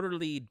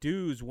 quarterly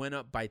dues went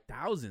up by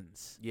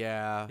thousands.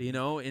 Yeah. You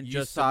know, in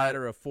just a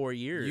matter of 4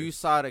 years. You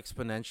saw it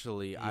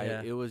exponentially.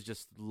 Yeah. It was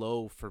just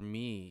low for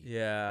me.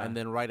 Yeah. And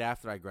then right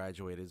after I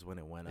graduated is when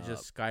it went up. It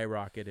just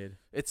skyrocketed.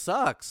 It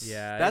sucks.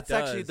 Yeah, that's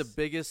actually the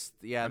biggest.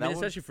 Yeah, I mean,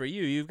 especially for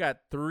you. You've got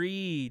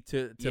 3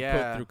 to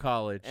put through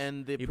college.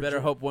 And you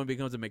better hope one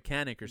becomes a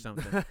mechanic or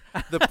something.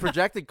 The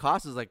projected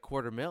cost is like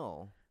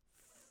 $250,000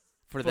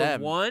 for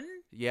them. One?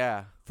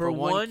 Yeah. For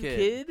one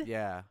kid?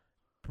 Yeah.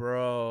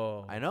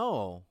 Bro. I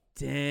know.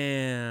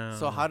 Damn.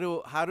 So how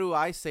do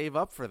I save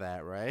up for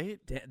that, right?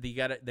 They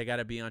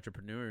gotta be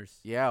entrepreneurs.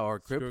 Yeah, or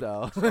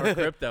crypto. Or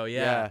crypto,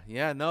 yeah.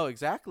 Yeah, no,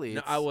 exactly.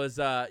 No, I was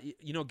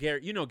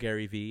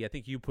Gary V. I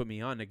think you put me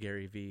on to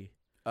Gary V.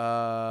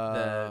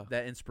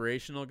 That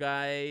inspirational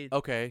guy.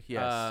 Okay,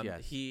 yes.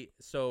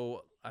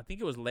 So I think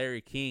it was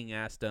Larry King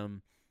asked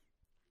him,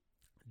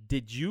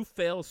 "Did you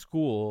fail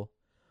school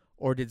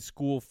or did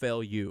school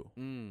fail you?"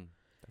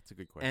 That's a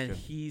good question. And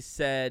he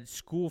said,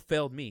 "School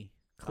failed me.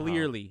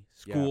 Clearly,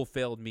 school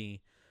failed me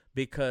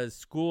because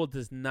school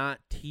does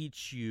not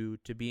teach you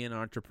to be an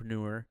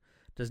entrepreneur,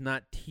 does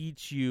not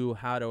teach you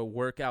how to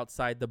work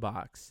outside the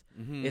box.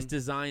 Mm-hmm. It's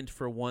designed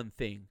for one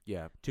thing,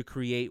 to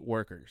create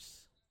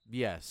workers.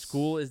 Yes.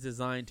 School is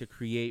designed to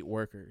create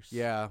workers.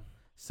 Yeah.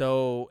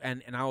 So,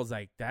 and I was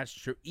like, that's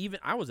true. Even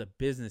I was a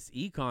business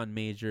econ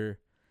major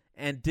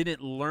and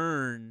didn't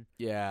learn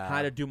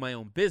how to do my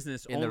own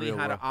business, only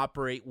how to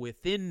operate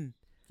within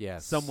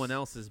someone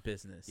else's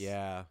business.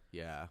 Yeah.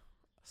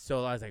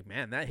 So I was like,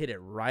 man, that hit it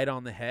right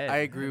on the head. I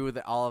agree with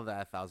all of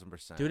that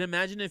 1,000%. Dude,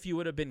 imagine if you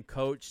would have been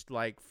coached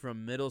like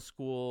from middle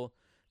school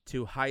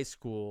to high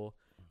school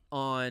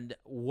on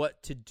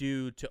what to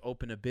do to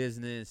open a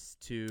business,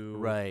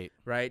 to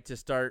to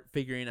start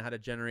figuring out how to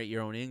generate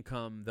your own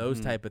income,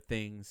 those type of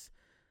things.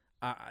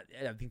 I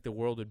think the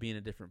world would be in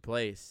a different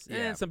place. Yeah.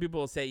 And some people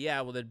will say,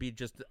 well, there'd be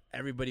just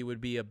everybody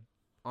would be a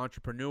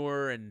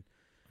entrepreneur and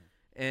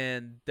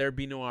there'd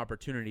be no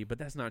opportunity, but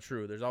that's not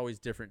true. There's always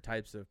different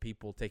types of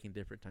people taking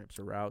different types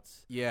of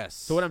routes. Yes.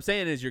 So what I'm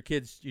saying is you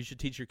should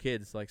teach your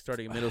kids, like,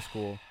 starting in middle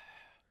school,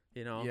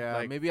 you know? Yeah,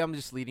 like, maybe I'm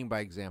just leading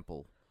by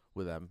example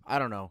with them. I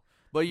don't know.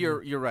 But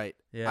you're right.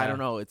 Yeah. I don't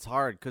know. It's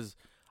hard because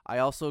I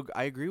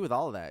agree with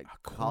all of that.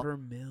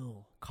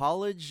 $250,000.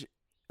 College,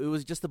 it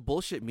was just a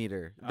bullshit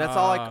meter. That's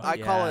all I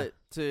call it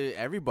to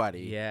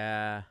everybody.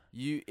 Yeah.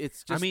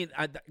 It's just. I mean,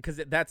 because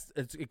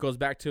it goes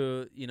back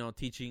to,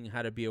 teaching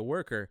how to be a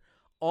worker.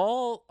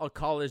 All a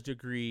college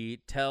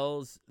degree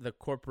tells the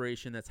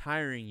corporation that's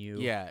hiring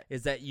you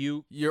is that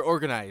you're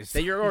organized.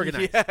 That you're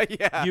organized.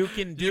 Yeah. You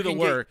can do the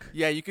work.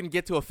 You can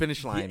get to a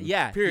finish line.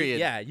 Period.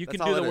 Yeah, you can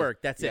do the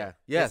work. That's it.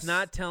 Yes. It's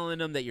not telling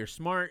them that you're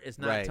smart. It's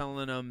not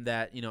telling them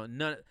that,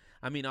 none.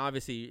 I mean,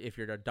 obviously, if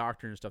you're a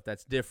doctor and stuff,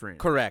 that's different.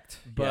 Correct.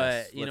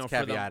 But,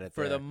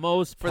 for the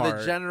most part. For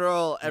the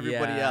general,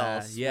 everybody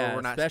else. Yeah,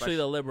 we're not especially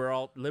the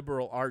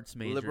liberal arts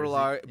majors. Liberal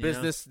art,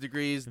 business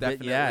degrees,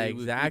 definitely. Yeah,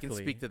 exactly. We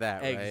can speak to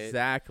that, right?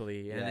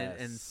 Exactly.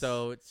 And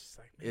so it's just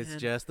like, man, it's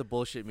just the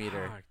bullshit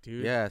meter. Fuck,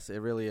 dude. Yes, it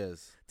really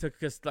is.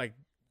 Took us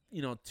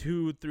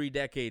 2-3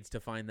 decades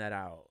to find that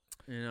out.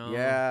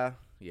 Yeah.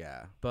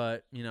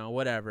 But,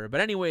 whatever.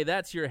 But anyway,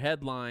 that's your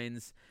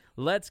headlines.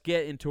 Let's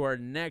get into our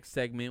next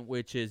segment,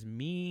 which is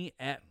me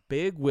at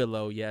Big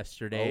Willow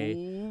yesterday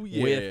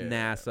with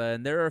NASA.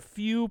 And there are a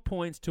few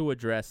points to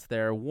address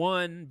there.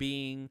 One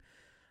being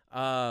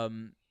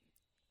that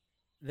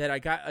I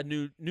got a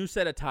new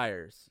set of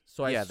tires.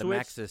 So the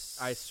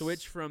Maxxis. I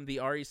switched from the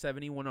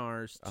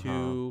RE71Rs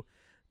to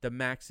the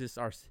Maxxis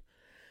RC.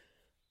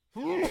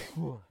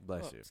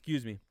 Bless you.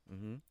 Excuse me.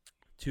 Mm-hmm.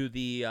 To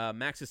the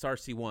Maxxis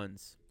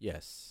RC1s.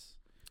 Yes.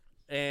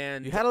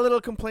 And you had a little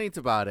complaint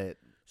about it.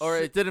 Or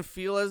it didn't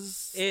feel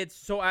as...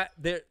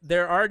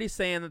 They're already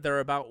saying that they're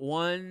about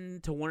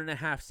 1 to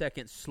 1.5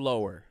 seconds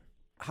slower.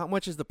 How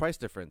much is the price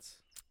difference?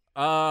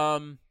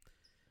 I'd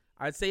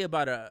say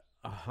about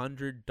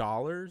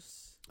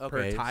 $100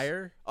 per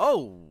tire.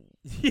 Oh.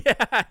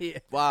 Yeah.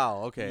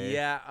 Wow, okay.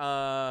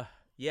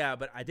 Yeah,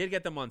 but I did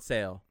get them on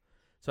sale.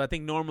 So I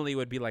think normally it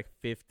would be like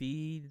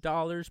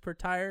 $50 per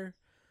tire.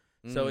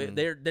 So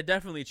they're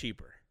definitely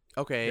cheaper.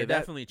 Okay. They're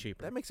definitely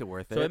cheaper. That makes it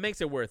worth it. So it makes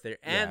it worth it.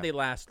 And they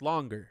last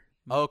longer.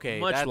 Okay,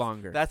 much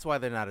longer. That's why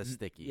they're not as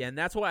sticky. Yeah, and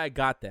that's why I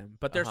got them.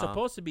 But they're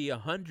supposed to be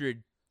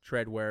 100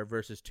 tread wear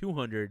versus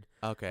 200,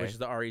 which is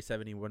the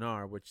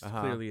RE71R, which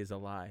clearly is a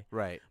lie.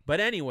 Right. But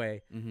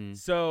anyway,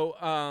 so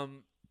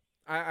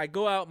I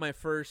go out my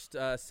first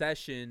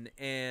session,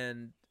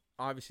 and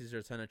obviously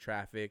there's a ton of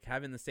traffic.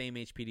 Having the same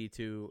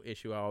HPD2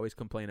 issue I always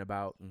complain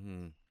about.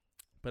 Mm-hmm.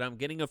 But I'm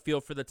getting a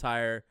feel for the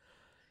tire.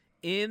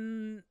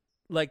 In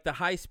like the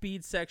high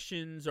speed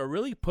sections or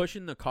really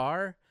pushing the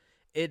car,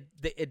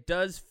 it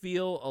does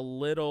feel a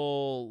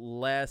little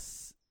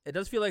less. It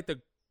does feel like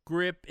the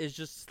grip is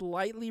just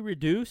slightly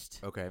reduced.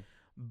 Okay.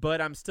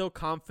 But I'm still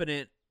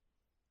confident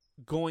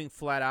going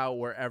flat out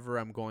wherever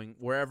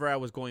I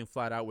was going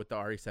flat out with the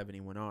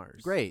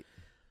RE71Rs. Great.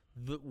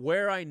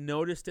 Where I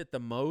noticed it the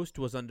most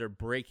was under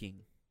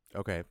braking.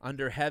 Okay.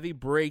 Under heavy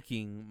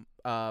braking,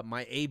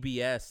 my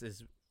ABS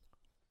is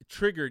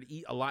triggered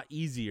a lot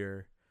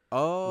easier.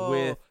 Oh,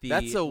 with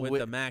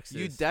the Maxes.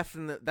 You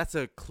definitely, that's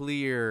a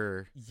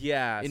clear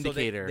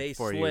indicator so they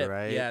for slip, you,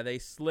 right? Yeah, they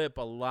slip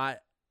a lot,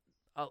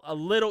 a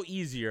little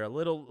easier, a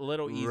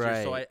little easier.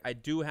 Right. So I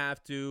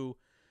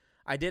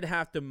did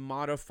have to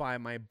modify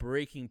my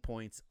braking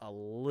points a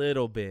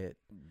little bit,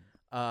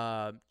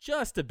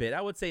 just a bit.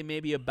 I would say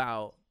maybe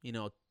about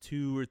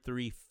 2 or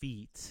 3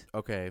 feet,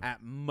 okay,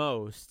 at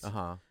most.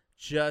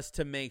 Just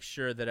to make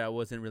sure that I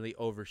wasn't really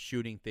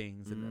overshooting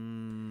things.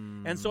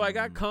 And so I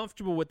got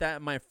comfortable with that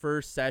in my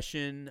first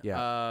session.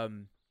 Yeah.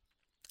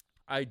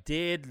 I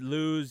did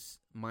lose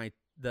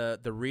the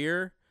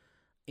rear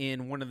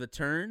in one of the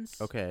turns.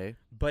 Okay.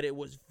 But it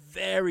was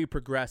very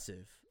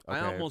progressive. Okay.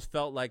 I almost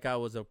felt like I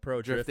was a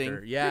pro drifting.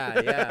 drifter.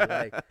 Yeah.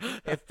 Like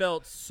it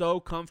felt so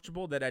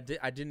comfortable that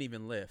I didn't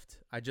even lift.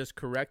 I just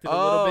corrected a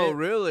little bit. Oh,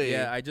 really?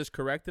 Yeah, I just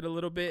corrected a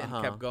little bit and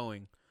kept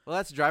going. Well,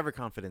 that's driver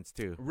confidence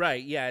too.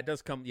 Right. Yeah, it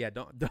does come. Yeah,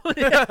 don't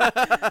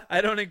I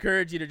don't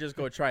encourage you to just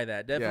go try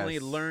that. Definitely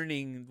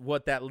learning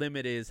what that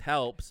limit is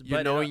helps.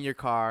 You're knowing your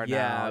car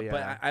now.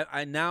 Yeah, but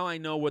I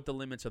know what the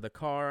limits of the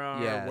car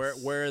are,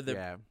 where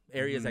the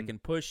areas I can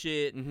push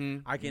it.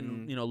 I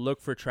can,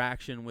 look for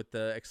traction with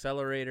the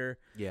accelerator.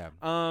 Yeah.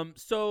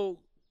 So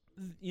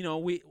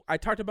I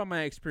talked about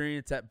my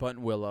experience at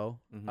Button Willow,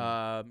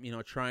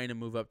 trying to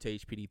move up to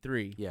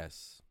HPD3.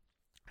 Yes.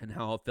 And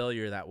how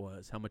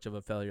much of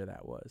a failure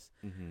that was.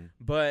 Mm-hmm.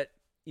 But,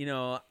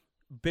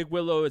 Big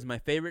Willow is my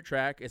favorite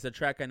track. It's a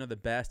track I know the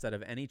best out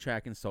of any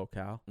track in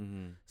SoCal.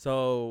 Mm-hmm.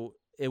 So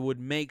it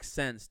would make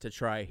sense to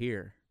try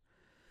here.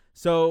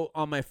 So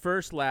on my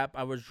first lap,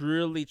 I was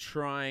really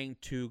trying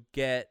to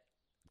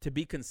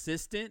be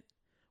consistent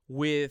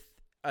with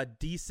a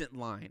decent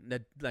line,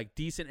 like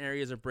decent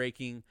areas of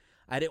braking.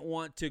 I didn't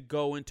want to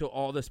go into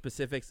all the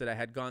specifics that I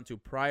had gone to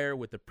prior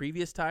with the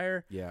previous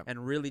tire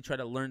and really try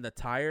to learn the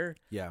tire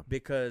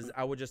because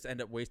I would just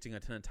end up wasting a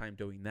ton of time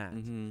doing that.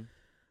 Mm-hmm.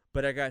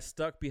 But I got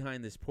stuck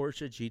behind this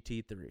Porsche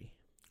GT3.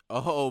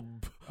 Oh,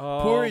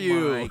 poor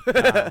you. My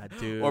God,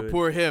 dude. Or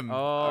poor him.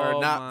 Oh, or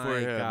not poor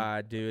him. My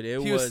God, dude.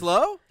 He was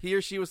slow? He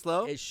or she was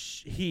slow?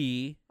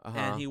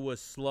 And he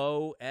was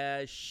slow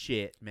as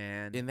shit,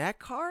 man. In that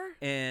car?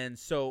 And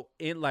so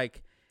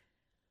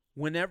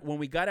when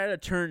we got out of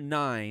turn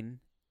 9,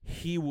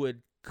 he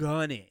would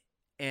gun it,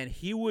 and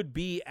he would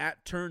be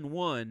at turn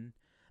 1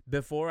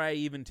 before I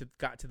even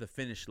got to the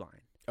finish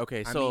line.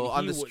 Okay, so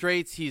on the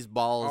straights, he's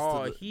balls.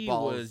 Oh, he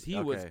was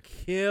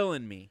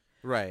killing me.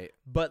 Right,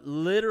 but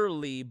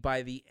literally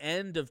by the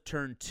end of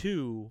turn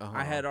 2,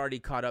 I had already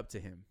caught up to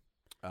him.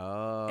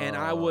 Oh, and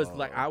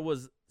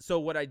so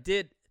what I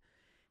did.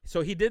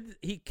 So he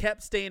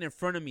kept staying in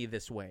front of me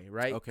this way,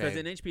 right? Okay. Because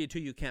in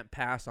HPD2 you can't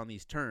pass on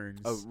these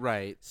turns. Oh,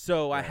 right.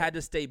 So I had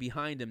to stay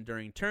behind him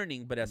during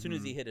turning, but as soon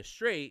as he hit a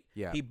straight,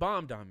 he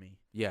bombed on me.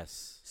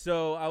 Yes.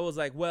 So I was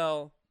like,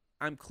 well,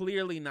 I'm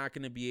clearly not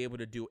going to be able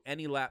to do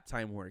any lap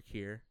time work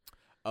here.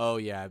 Oh,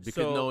 yeah,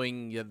 because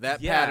knowing that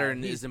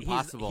pattern is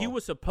impossible. He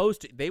was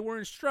supposed to. They were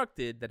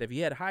instructed that if he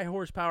had high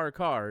horsepower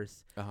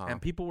cars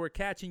and people were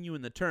catching you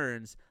in the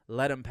turns,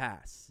 let him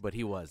pass. But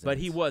he wasn't.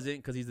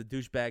 Because he's a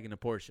douchebag in a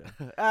Porsche.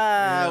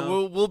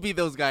 We'll be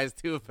those guys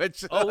too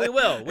eventually. Oh, we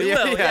will. We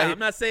will. Yeah, I'm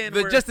not saying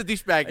we're just the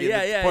douchebag in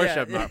the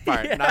Porsche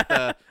part, not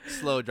the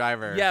slow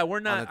driver. Yeah, we're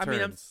not. I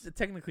mean,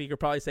 technically, you could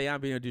probably say I'm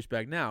being a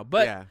douchebag now,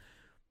 but.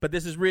 But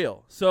this is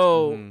real.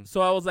 So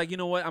I was like, you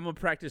know what? I'm going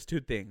to practice 2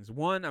 things.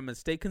 1, I'm going to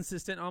stay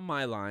consistent on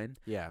my line.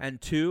 Yeah. And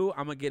 2,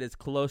 I'm going to get as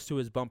close to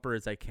his bumper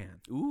as I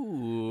can.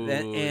 Ooh.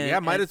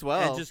 Might as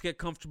well. And just get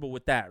comfortable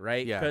with that,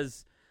 right? Yeah.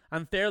 Because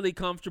I'm fairly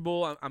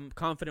comfortable. I'm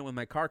confident with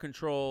my car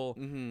control.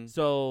 Mm-hmm.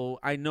 So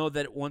I know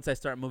that once I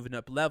start moving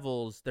up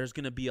levels, there's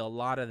going to be a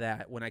lot of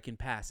that when I can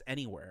pass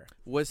anywhere.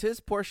 Was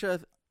his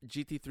Porsche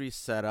GT3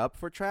 set up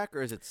for track,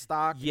 or is it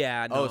stock?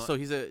 Yeah. No. Oh, so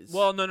he's a...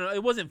 Well, no.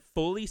 It wasn't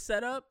fully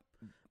set up.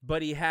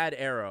 But he had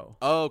aero.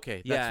 Oh,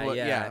 okay.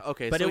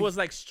 Okay. But so it was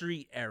like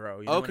street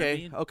aero. You know what I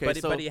mean? Okay.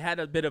 But he had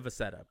a bit of a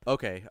setup.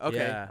 Okay.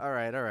 Yeah. All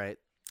right.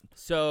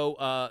 So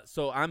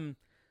I'm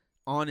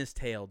on his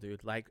tail,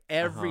 dude. Like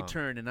every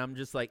turn, and I'm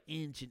just like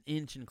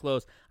inching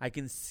close. I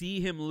can see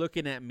him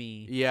looking at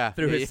me.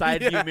 Through his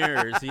side view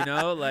mirrors. You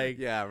know, like.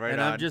 Yeah. Right. And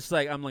I'm just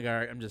like, all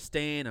right. I'm just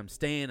staying. I'm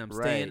staying.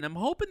 And I'm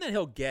hoping that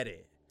he'll get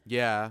it.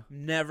 Yeah.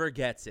 Never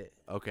gets it.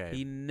 Okay.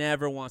 He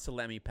never wants to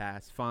let me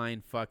pass.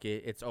 Fine, fuck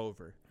it. It's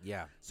over.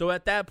 Yeah. So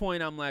at that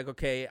point, I'm like,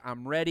 okay,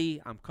 I'm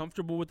ready. I'm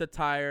comfortable with the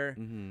tire.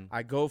 Mm-hmm.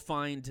 I go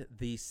find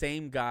the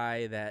same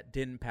guy that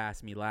didn't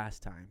pass me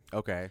last time.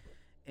 Okay.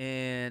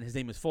 And his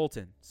name is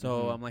Fulton.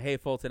 So I'm like, hey,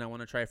 Fulton, I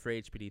want to try for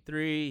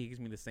HPD3. He gives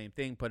me the same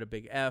thing. Put a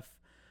big F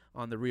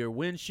on the rear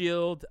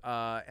windshield.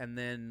 And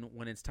then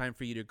when it's time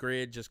for you to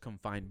grid, just come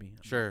find me.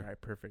 I'm sure. Like, all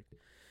right, perfect.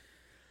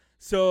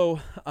 So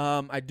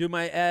I do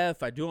my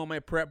F. I do all my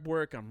prep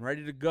work. I'm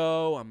ready to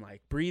go. I'm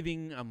like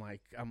breathing. I'm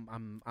like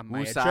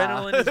my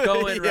adrenaline is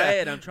going right,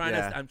 and I'm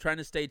trying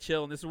to stay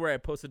chill. And this is where I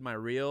posted my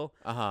reel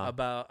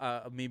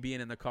about me being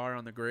in the car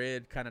on the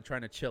grid, kind of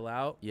trying to chill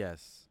out.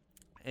 Yes.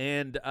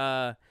 And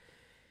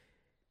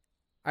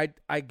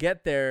I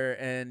get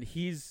there and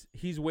he's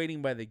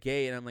waiting by the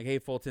gate, and I'm like, hey,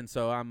 Fulton,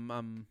 so I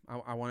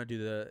want to do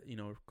the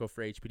go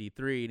for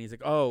HPD3, and he's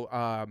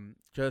like,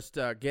 just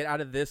get out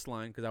of this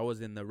line, because I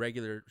was in the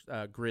regular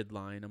grid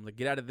line. I'm like,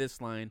 get out of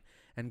this line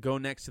and go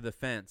next to the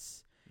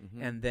fence,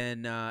 and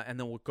then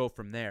we'll go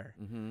from there.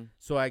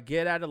 So I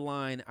get out of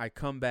line, I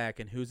come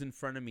back, and who's in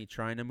front of me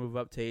trying to move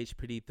up to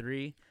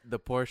HPD3? The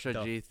Porsche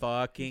the G.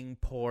 Fucking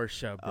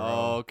Porsche, bro.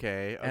 Oh,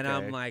 okay. And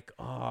I'm like,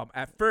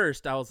 at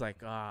first I was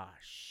like,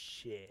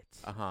 shit.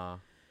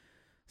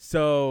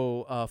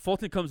 So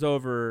Fulton comes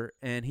over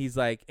and he's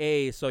like,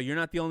 hey, so you're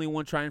not the only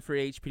one trying for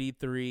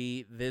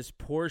HPD3. This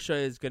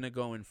Porsche is going to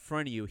go in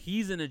front of you.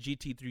 He's in a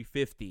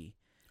GT350.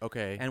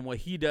 Okay. And what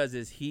he does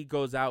is he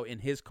goes out in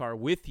his car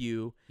with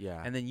you.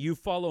 Yeah. And then you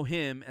follow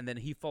him, and then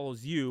he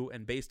follows you.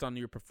 And based on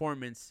your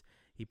performance,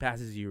 he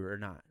passes you or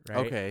not.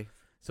 Right? Okay.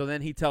 So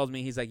then he tells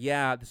me, he's like,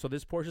 yeah, so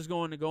this Porsche is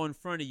going to go in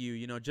front of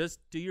you. Just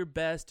do your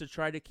best to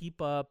try to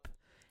keep up.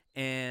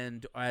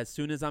 And as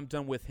soon as I'm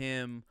done with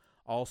him,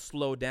 I'll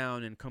slow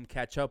down and come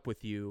catch up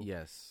with you.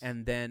 Yes.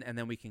 And then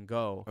we can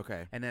go.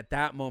 Okay. And at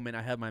that moment,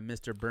 I have my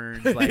Mr.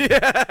 Burns like,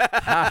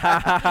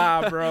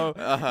 ha, bro,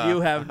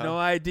 you have no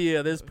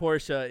idea. This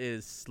Porsche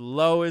is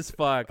slow as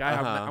fuck.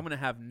 I'm going to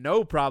have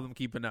no problem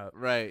keeping up.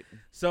 Right.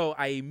 So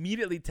I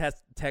immediately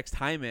text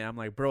Jaime. I'm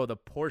like, bro, the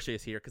Porsche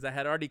is here, because I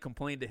had already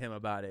complained to him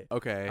about it.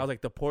 Okay. I was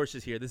like, the Porsche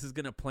is here. This is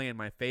going to play in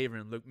my favor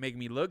and make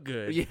me look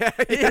good. Yeah.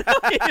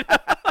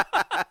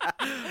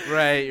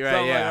 Right, so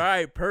I'm yeah. like, all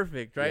right,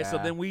 perfect, right? Yeah. So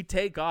then we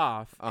take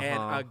off,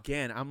 and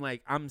again,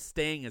 I'm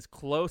staying as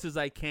close as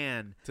I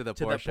can to the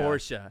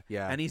Porsche.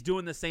 Yeah. And he's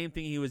doing the same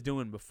thing he was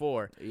doing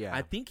before. Yeah.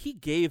 I think he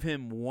gave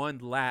him one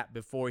lap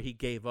before he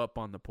gave up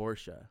on the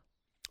Porsche.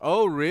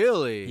 Oh,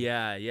 really?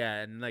 Yeah.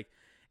 And like,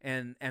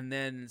 and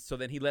then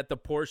he let the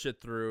Porsche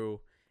through,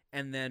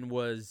 and then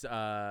was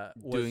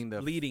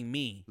leading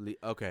me.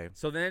 Okay.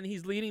 So then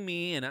he's leading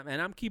me, and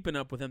I'm keeping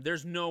up with him.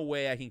 There's no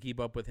way I can keep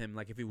up with him,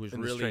 like if he was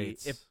really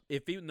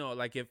if the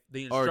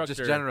instructor, or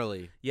just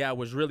generally,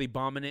 was really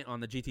bombing it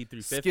on the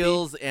GT350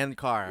 skills and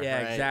car.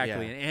 Yeah, right?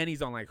 exactly. Yeah. And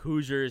he's on like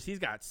Hoosiers. He's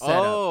got setup.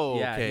 Oh,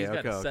 yeah, okay. He's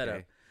got a setup.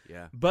 Okay.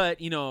 Yeah. But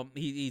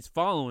he's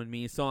following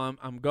me, so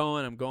I'm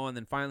going.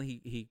 Then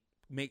finally he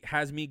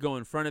has me go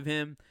in front of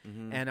him,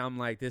 and I'm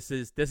like, this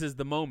is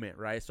the moment,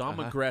 right? So I'm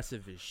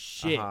aggressive as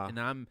shit,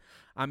 and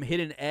I'm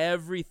hitting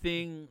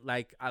everything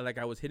like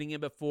I was hitting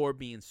it before,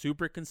 being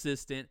super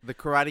consistent. The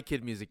Karate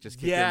Kid music just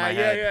kicked in my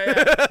head.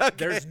 Yeah. Okay.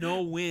 There's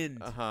no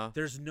wind.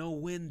 There's no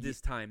wind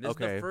this time. This is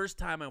the first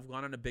time I've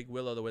gone on a big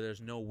willow where there's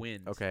no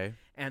wind. Okay.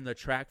 And the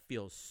track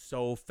feels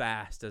so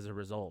fast as a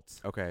result.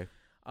 Okay.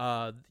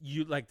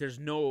 There's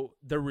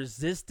the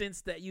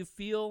resistance that you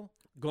feel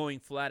going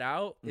flat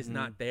out is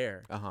not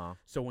there.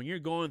 So when you're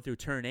going through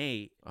turn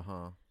 8,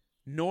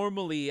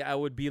 normally I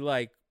would be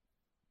like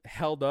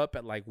held up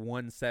at like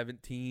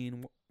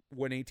 117,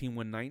 118,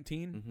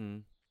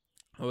 119.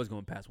 I was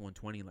going past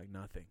 120 like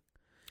nothing.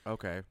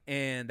 Okay.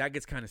 And that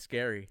gets kind of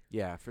scary.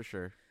 Yeah, for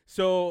sure.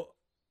 So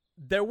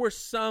there were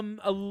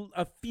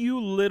a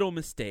few little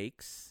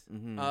mistakes.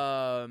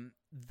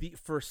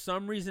 For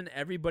some reason,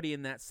 everybody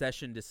in that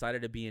session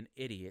decided to be an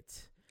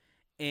idiot.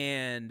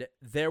 And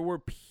there were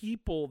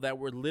people that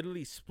were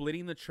literally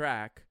splitting the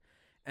track,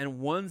 and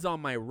one's on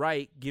my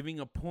right giving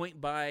a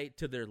point by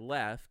to their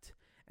left,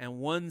 and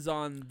one's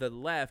on the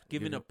left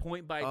giving a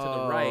point by to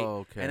the right.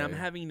 Okay. And I'm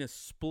having to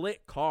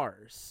split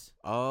cars.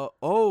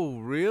 Oh,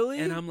 really?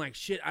 And I'm like,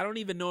 shit, I don't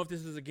even know if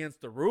this is against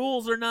the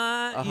rules or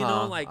not.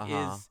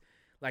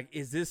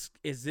 Is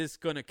this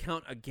gonna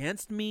count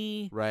against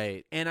me?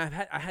 Right. And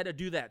I had to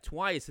do that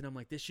twice, and I'm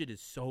like, this shit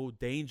is so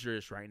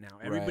dangerous right now.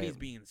 Everybody's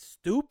being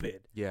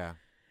stupid. Yeah.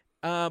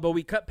 But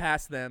we cut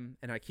past them,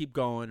 and I keep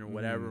going or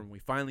whatever, and we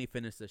finally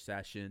finish the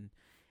session.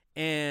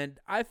 And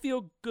I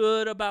feel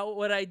good about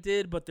what I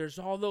did, but there's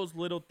all those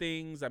little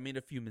things. I made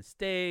a few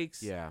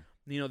mistakes. Yeah.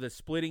 The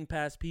splitting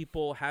past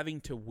people, having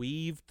to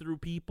weave through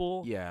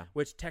people. Yeah.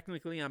 Which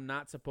technically I'm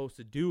not supposed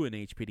to do in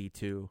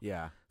HPD2.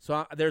 Yeah.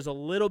 So there's a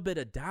little bit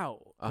of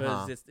doubt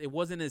because it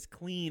wasn't as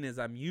clean as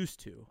I'm used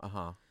to.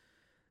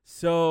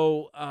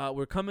 So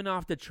we're coming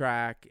off the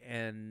track,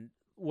 and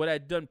what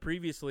I'd done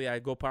previously, I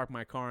go park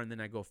my car and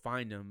then I go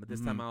find him. But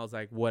this time I was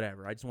like,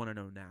 whatever. I just want to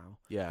know now.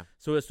 Yeah.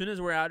 So as soon as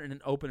we're out in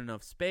an open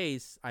enough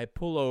space, I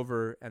pull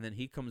over and then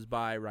he comes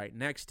by right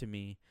next to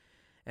me,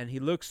 and he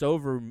looks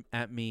over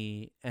at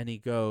me and he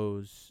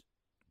goes,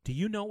 "Do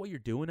you know what you're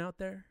doing out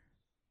there?"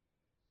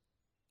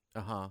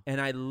 Uh-huh. And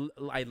I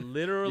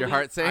literally, your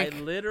heart sank?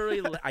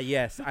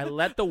 Yes, I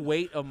let the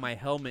weight of my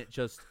helmet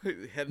just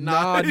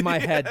nod my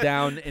head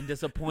down in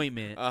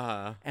disappointment.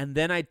 Uh-huh. And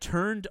then I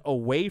turned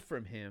away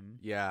from him.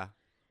 Yeah.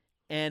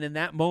 And in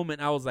that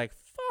moment, I was like,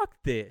 fuck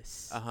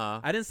this. Uh-huh.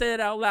 I didn't say it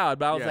out loud,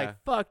 but I was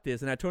like, fuck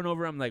this. And I turned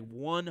over, I'm like,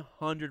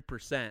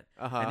 100%.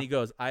 Uh-huh. And he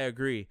goes, I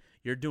agree.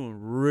 You're doing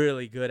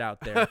really good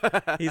out there.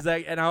 He's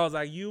like, and I was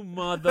like, you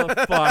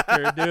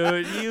motherfucker,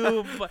 dude.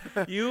 You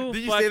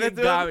Did you fucking say that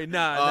to got him? me.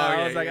 No,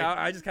 Okay, I was like, yeah.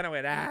 I just kind of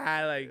went,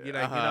 like, you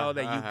know,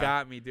 that you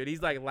got me, dude.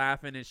 He's like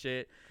laughing and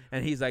shit.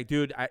 And he's like,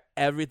 dude,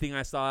 everything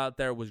I saw out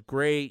there was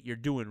great. You're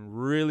doing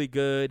really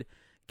good.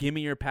 Give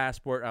me your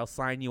passport. I'll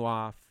sign you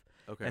off.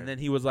 Okay. And then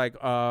he was like,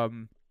 are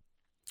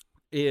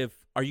you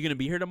going to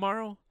be here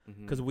tomorrow?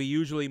 Because we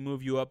usually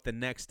move you up the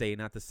next day,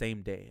 not the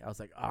same day. I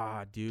was like,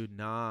 dude,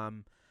 nah,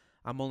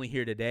 I'm only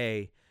here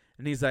today.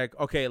 And he's like,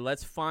 okay,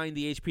 let's find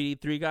the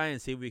HPD3 guy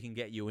and see if we can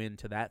get you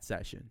into that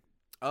session.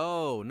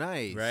 Oh,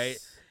 nice. Right?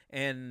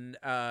 And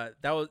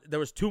there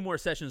was 2 more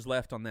sessions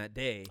left on that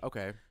day.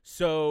 Okay.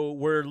 So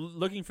we're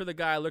looking for the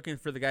guy,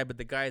 but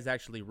the guy is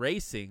actually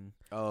racing.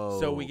 Oh,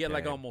 so we get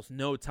like almost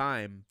no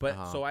time.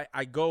 But so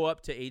I go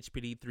up to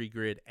HPD3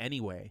 grid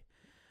anyway.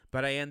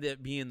 But I ended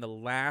up being the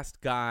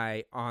last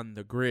guy on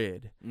the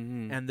grid.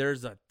 Mm-hmm. And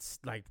there's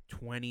like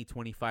 20,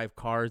 25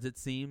 cars, it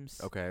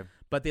seems. Okay.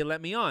 But they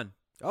let me on.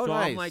 Oh, so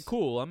nice. I'm like,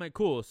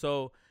 cool.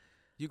 So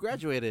you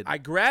graduated. I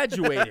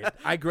graduated.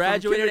 I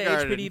graduated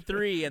at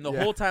HPD3. And the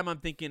whole time I'm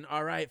thinking,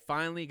 all right,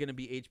 finally going to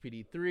be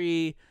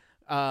HPD3.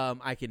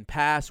 I can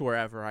pass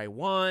wherever I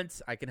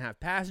want. I can have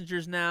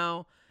passengers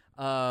now.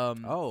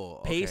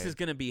 Pace is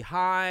going to be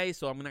high,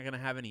 so I'm not going to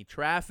have any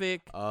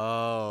traffic.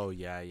 Oh,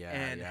 yeah.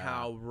 And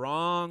how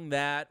wrong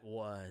that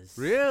was.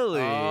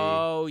 Really?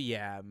 Oh,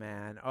 yeah,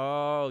 man.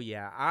 Oh,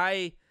 yeah.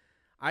 I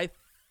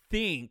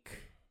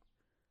think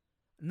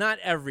not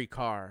every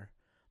car,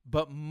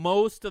 but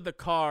most of the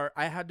car,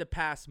 I had to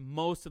pass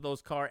most of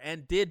those cars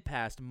and did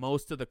pass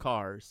most of the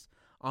cars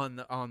on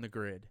the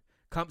grid.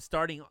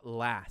 Starting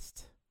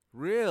last.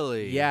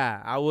 Really?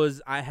 Yeah,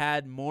 I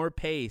had more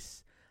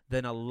pace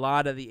than a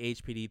lot of the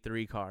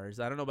HPD3 cars.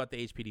 I don't know about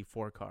the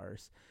HPD4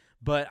 cars,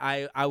 but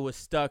I was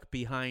stuck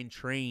behind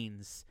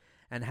trains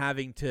and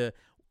having to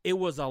 – it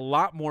was a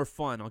lot more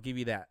fun, I'll give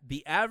you that.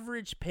 The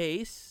average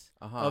pace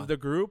of the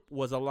group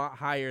was a lot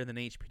higher than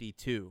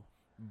HPD2.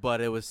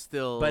 But it was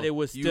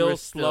still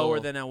slower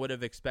than I would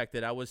have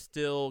expected. I was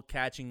still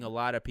catching a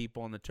lot of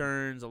people on the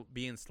turns,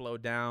 being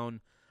slowed down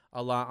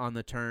a lot on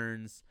the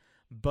turns,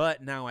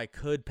 but now I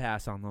could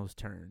pass on those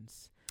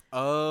turns.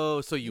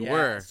 Oh, so you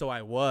were. So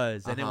I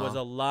was, and it was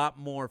a lot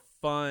more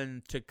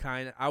fun to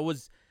kind of. I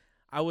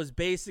was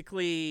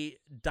basically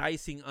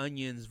dicing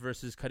onions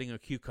versus cutting a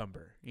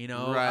cucumber. You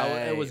know,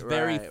 it was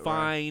very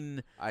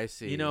fine. I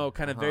see. You know,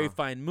 kind of very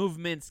fine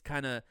movements,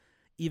 kind of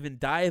even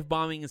dive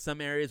bombing in some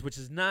areas, which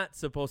is not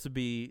supposed to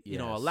be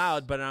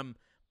allowed. But I'm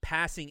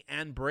passing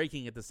and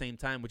braking at the same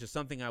time, which is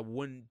something I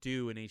wouldn't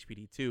do in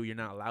HPD2. You're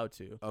not allowed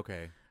to.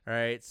 Okay. All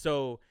right.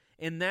 So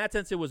in that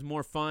sense, it was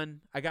more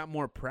fun. I got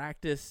more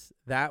practice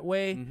that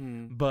way.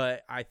 Mm-hmm.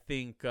 But I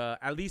think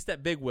at least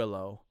at Big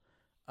Willow,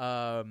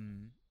 I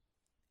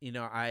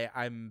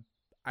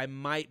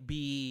might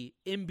be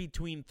in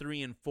between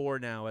 3 and 4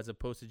 now, as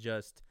opposed to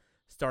just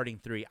starting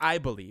 3. I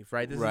believe,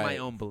 right? This is my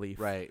own belief.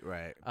 Right.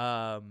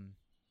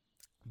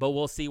 But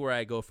we'll see where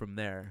I go from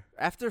there.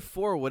 After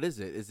 4, what is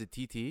it? Is it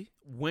TT?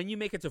 When you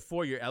make it to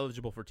 4, you're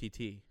eligible for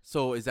TT.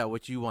 So is that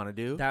what you want to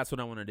do? That's what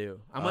I want to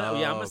do. I'm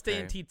gonna stay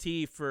in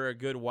TT for a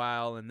good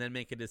while and then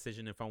make a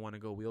decision if I want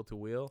to go wheel to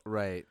wheel.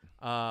 Right.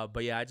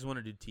 But yeah, I just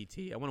want to do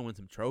TT. I want to win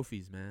some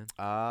trophies, man.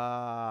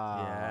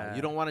 Yeah.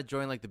 You don't want to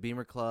join like the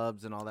Beamer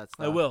clubs and all that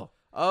stuff? I will.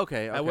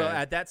 Okay. I will.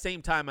 At that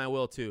same time, I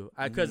will too.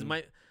 Because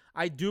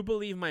I do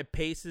believe my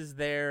pace is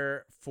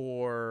there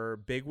for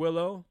Big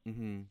Willow.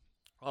 Mm-hmm.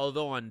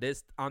 Although on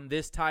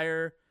this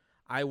tire,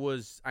 I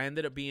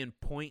ended up being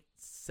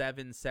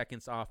 0.7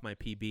 seconds off my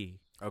PB.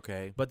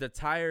 Okay. But the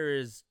tire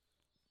is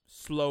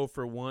slow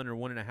for 1 or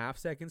 1.5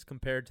 seconds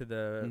compared to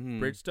the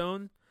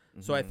Bridgestone.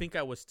 Mm-hmm. So I think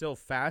I was still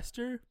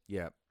faster.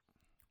 Yeah.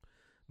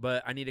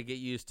 But I need to get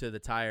used to the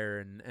tire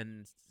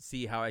and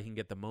see how I can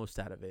get the most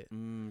out of it.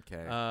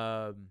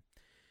 Okay.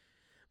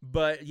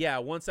 But yeah,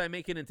 once I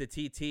make it into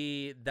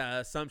TT, the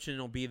assumption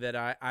will be that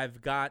I've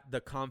got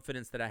the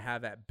confidence that I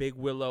have at Big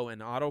Willow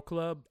and Auto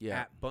Club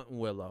at Button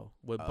Willow.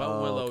 Button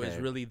Willow is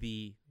really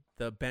the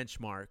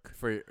benchmark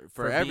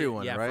for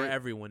everyone, right? For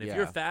everyone. If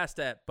you're fast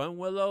at Button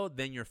Willow,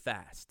 then you're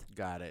fast.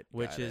 Got it.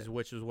 Which is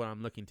what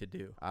I'm looking to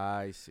do.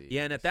 I see.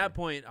 Yeah, and at that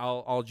point,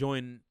 I'll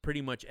join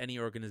pretty much any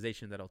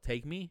organization that'll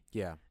take me.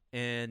 Yeah.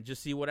 and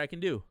just see what I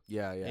can do.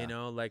 Yeah. You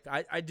know, like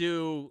I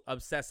do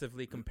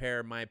obsessively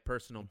compare my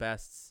personal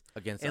bests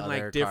against in other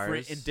like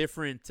different cars, in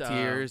different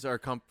tiers or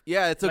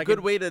it's a like good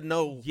way to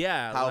know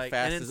how like,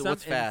 fast is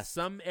what's fast.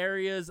 In some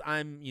areas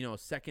I'm, you know,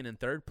 second and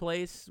third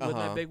place with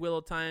my big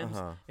wheel times.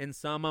 In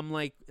some I'm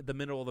like the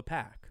middle of the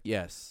pack.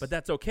 Yes. But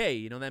that's okay.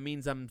 You know, that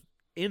means I'm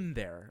in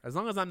there. As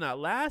long as I'm not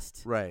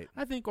last, right,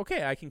 I think,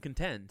 okay, I can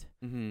contend.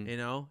 You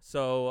know?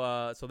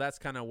 So that's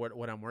kind of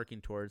what I'm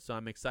working towards. So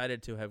I'm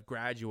excited to have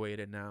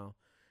graduated now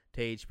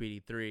to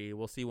HPD3.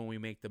 We'll see when we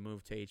make the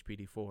move to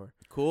HPD4.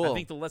 Cool. I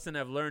think the lesson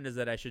I've learned is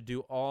that I should do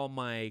all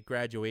my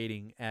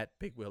graduating at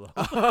Big Willow.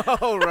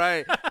 Oh,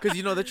 right. Because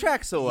you know the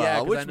track so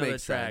well, which I know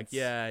makes the track. sense.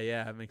 Yeah,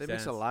 it makes sense. That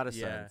makes a lot of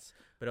sense.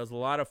 But it was a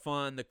lot of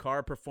fun. The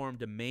car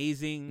performed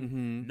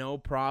amazing. No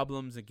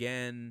problems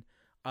again.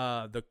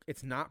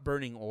 It's not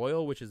burning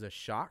oil, which is a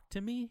shock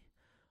to me.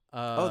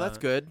 Oh, that's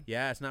good.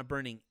 Yeah, it's not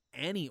burning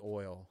any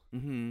oil.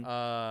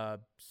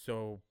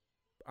 So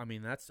I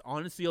mean, that's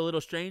honestly a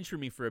little strange for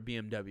me for a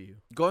BMW.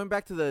 Going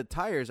back to the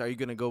tires, are you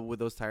going to go with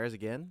those tires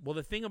again? Well,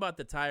 the thing about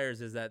the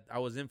tires is that I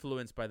was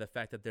influenced by the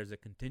fact that there's a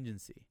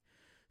contingency.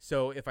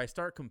 So if I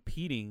start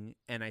competing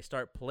and I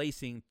start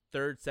placing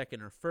third,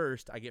 second, or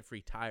first, I get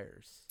free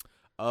tires.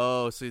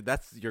 Oh, so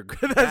that's your goal.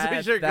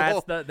 That's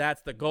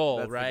the goal,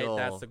 That's right? the goal.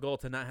 That's the goal,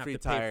 to not have Free to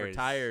pay for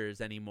tires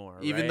anymore.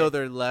 Even right? though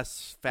they're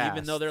less fast.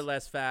 Even though they're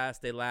less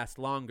fast, they last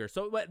longer.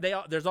 So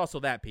there's also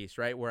that piece,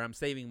 right, where I'm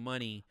saving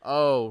money.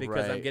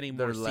 Because I'm getting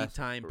more seat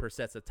time per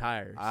sets of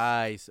tires.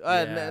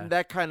 And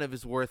that kind of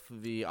is worth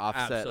the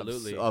offset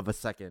of a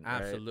second.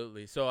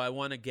 Absolutely. Right? So I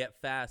want to get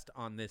fast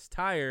on this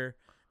tire.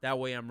 That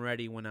way I'm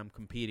ready when I'm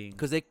competing.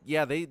 Because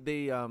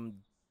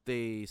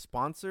they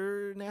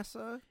sponsor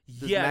NASA?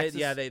 They're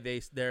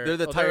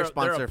the tire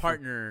sponsor. They're a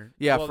partner.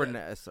 For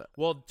NASA.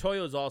 Well,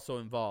 Toyo's also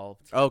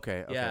involved.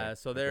 Okay. Yeah,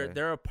 so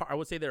I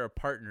would say they're a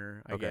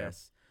partner, I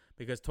guess,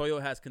 because Toyo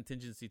has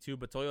contingency too,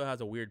 but Toyo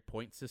has a weird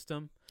point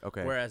system.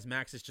 Okay. Whereas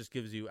Maxxis just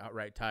gives you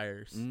outright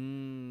tires.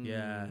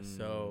 Yeah,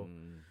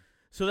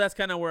 so that's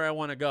kind of where I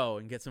want to go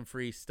and get some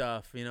free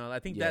stuff. You know, I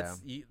think that's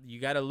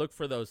you got to look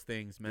for those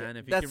things, man.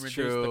 If you can reduce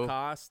the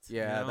cost,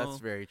 that's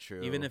very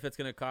true. Even if it's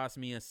going to cost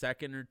me a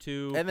second or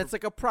two, and it's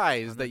like a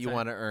prize that you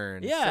want to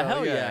earn. Yeah, so,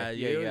 hell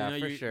yeah,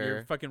 for sure.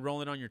 You're fucking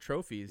rolling on your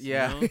trophies.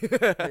 Yeah,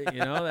 you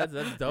know that's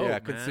dope. Yeah,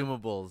 man.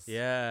 consumables.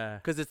 Yeah,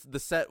 because the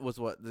set was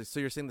what? So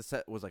you're saying the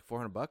set was like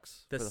 $400?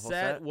 The for the whole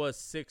set was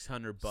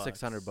 $600.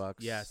 $600.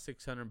 Yeah,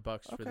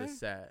 $600 for the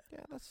set. Yeah,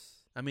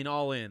 that's. I mean,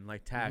 all in,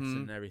 like tax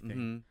and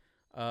everything.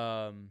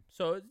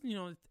 So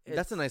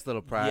that's a nice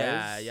little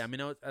prize. Yeah. I mean,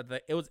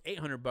 it was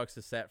 $800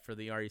 a set for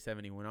the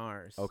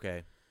RE71Rs.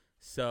 Okay.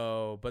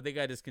 So, but they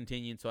got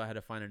discontinued, so I had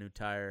to find a new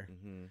tire.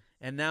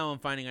 And now I'm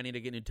finding I need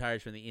to get new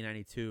tires for the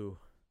E92.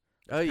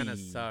 It kind of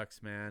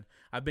sucks, man.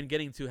 I've been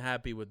getting too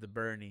happy with the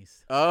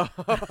Bernies. Oh.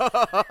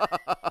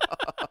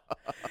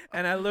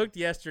 And I looked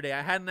yesterday.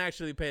 I hadn't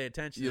actually paid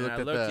attention. You looked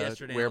at the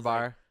yesterday. wear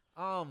bar. Like,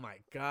 oh my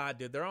god,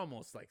 dude! They're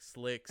almost like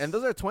slicks. And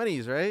those are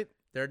 20s, right?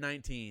 They're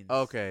 19s.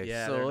 Okay,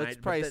 yeah, so it's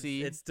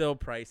pricey. It's still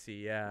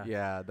pricey, yeah.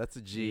 Yeah, that's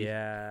a G.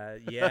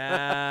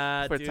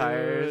 Yeah, for dude.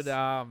 tires.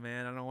 Oh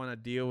man, I don't want to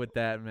deal with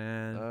that,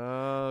 man.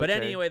 Oh, but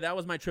anyway, that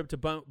was my trip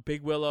to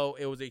Big Willow.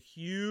 It was a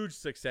huge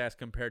success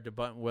compared to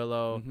Button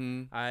Willow.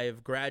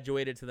 I've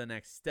graduated to the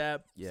next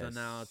step, so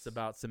now it's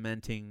about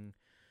cementing,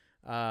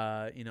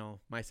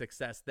 my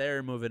success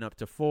there, moving up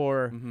to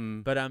 4.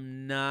 But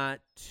I'm not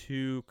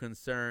too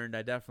concerned.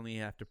 I definitely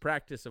have to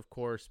practice, of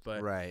course,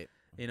 but right.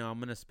 I'm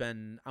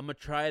gonna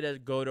try to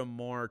go to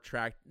more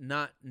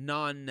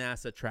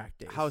non-NASA track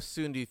days. How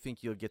soon do you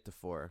think you'll get to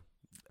 4?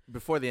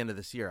 Before the end of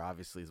this year,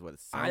 obviously, is what it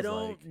sounds like. I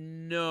don't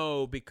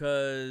know,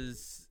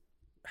 because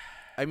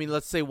I mean,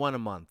 let's say one a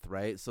month,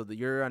 right? So that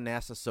you're a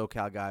NASA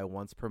SoCal guy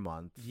once per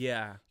month.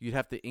 Yeah. You'd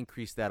have to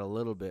increase that a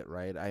little bit,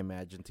 right? I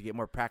imagine, to get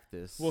more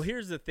practice. Well,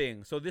 here's the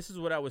thing. So this is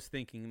what I was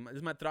thinking. This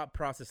is my thought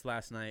process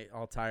last night,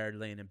 all tired,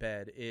 laying in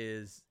bed,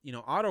 is,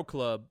 Auto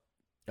Club.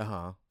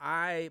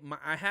 I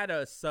had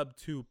a sub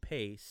 2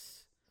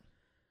 pace,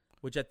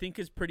 which I think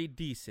is pretty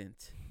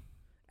decent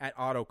at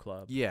Auto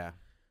Club. Yeah.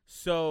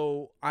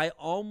 So I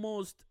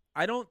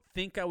don't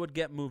think I would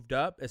get moved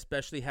up,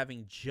 especially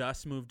having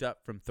just moved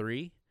up from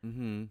 3.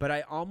 But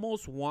I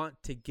almost want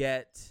to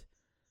get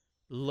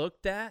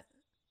looked at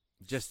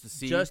just to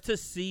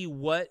see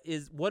what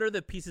are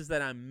the pieces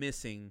that I'm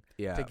missing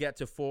to get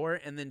to 4,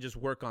 and then just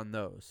work on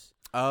those.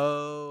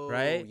 Oh,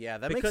 right? Yeah,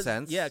 that makes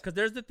sense. Yeah, because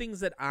there's the things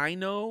that I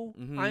know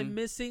I'm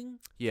missing.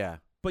 Yeah.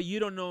 But you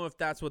don't know if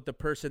that's what the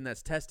person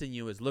that's testing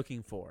you is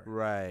looking for.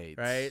 Right.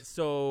 Right?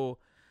 So,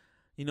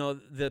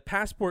 the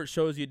passport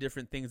shows you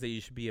different things that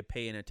you should be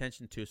paying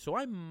attention to. So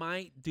I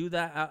might do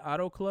that at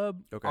Auto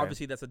Club. Okay.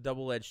 Obviously, that's a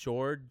double-edged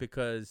sword,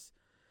 because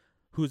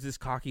who's this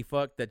cocky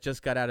fuck that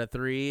just got out of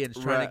 3 and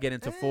is trying to get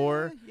into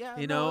 4? Yeah,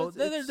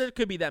 there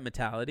could be that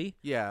mentality.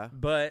 Yeah.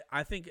 But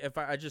I think if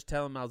I just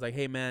tell him, I was like,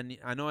 hey, man,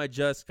 I know I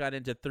just got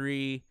into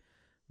 3,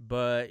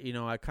 but,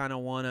 I kind of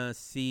want to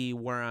see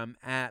where I'm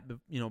at,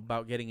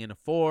 about getting into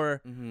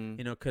 4.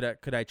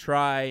 Could I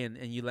try, and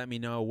you let me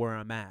know where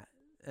I'm at.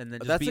 and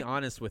then just be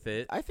honest with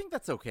it. I think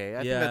that's okay.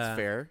 I think that's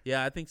fair.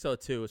 Yeah, I think so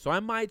too. So I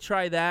might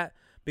try that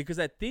because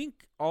I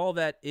think all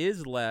that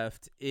is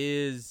left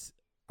is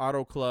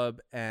Auto Club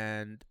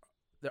and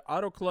the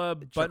Auto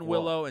Club,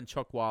 Buttonwillow, and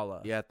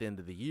Chuckwalla. Yeah, at the end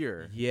of the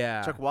year.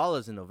 Yeah.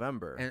 Chuckwalla's in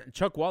November. And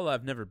Chuckwalla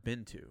I've never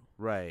been to.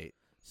 Right.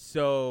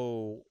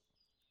 So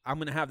I'm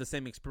going to have the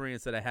same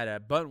experience that I had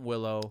at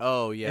Buttonwillow.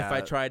 Oh, yeah. If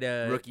I try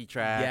to... Rookie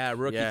track. Yeah,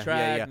 rookie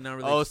track. Yeah. Not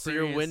really so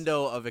your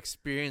window of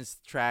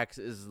experienced tracks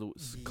is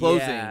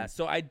closing. Yeah,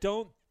 so I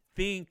don't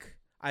think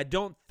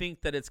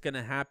that it's going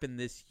to happen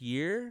this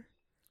year.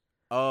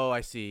 Oh,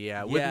 I see.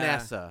 Yeah, with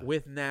NASA.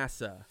 With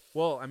NASA.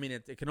 Well, I mean,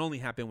 it can only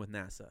happen with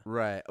NASA.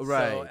 Right.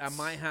 So I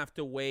might have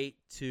to wait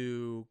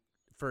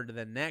for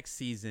the next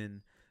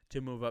season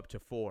to move up to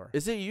 4.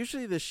 Is it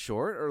usually this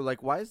short, or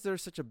like why is there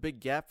such a big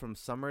gap from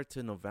summer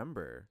to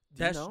November?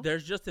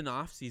 There's just an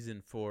off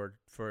season for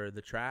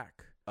the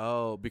track.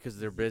 Oh, because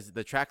they're busy.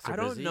 The tracks are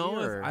busy.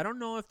 I don't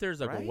know if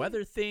there's like a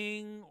weather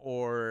thing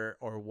or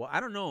what. I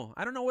don't know.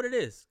 I don't know what it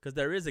is because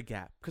there is a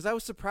gap. Because I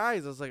was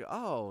surprised. I was like,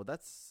 oh,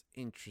 that's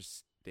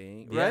interesting.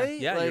 Yeah, right?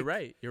 Yeah,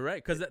 you're right.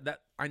 Because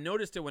that I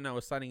noticed it when I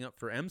was signing up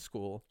for M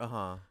School.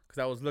 Because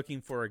I was looking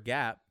for a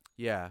gap.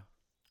 Yeah.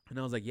 And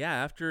I was like, yeah,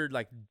 after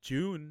like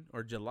June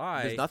or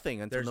July, there's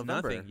nothing until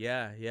November. Nothing.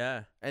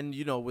 Yeah. And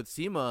with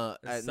SEMA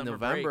at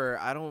November,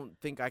 I don't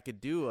think I could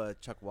do a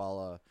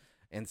Chuckwalla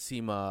and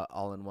SEMA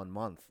all in 1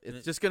 month.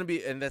 It's just gonna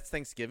be, and that's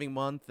Thanksgiving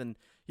month, and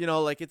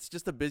like it's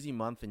just a busy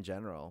month in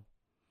general.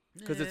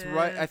 Because it's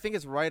right. I think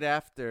it's right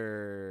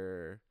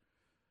after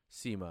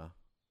SEMA.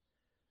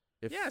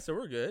 So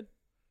we're good.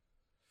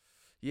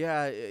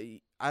 Yeah,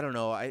 I don't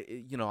know.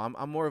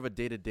 I'm more of a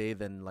day to day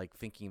than like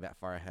thinking that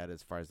far ahead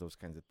as far as those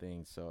kinds of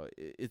things. So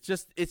it's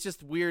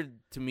just weird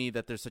to me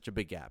that there's such a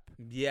big gap.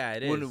 Yeah,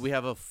 it is. When we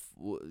have a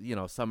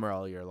summer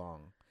all year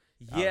long.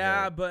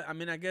 Yeah, but I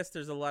mean, I guess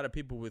there's a lot of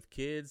people with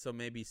kids, so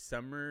maybe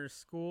summer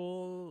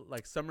school,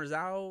 like summer's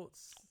out,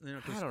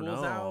 because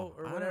school's out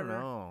or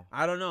whatever.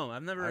 I don't know.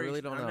 I've never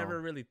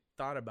really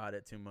thought about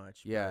it too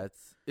much. Yeah,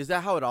 is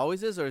that how it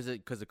always is, or is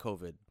it because of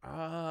COVID?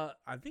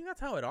 I think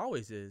that's how it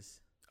always is.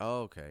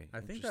 Oh, okay.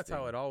 I think that's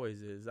how it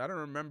always is. I don't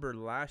remember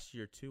last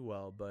year too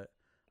well, but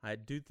I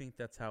do think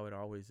that's how it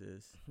always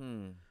is.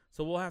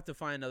 So we'll have to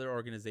find other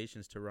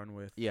organizations to run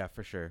with. Yeah,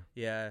 for sure.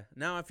 Yeah.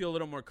 Now I feel a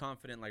little more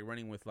confident like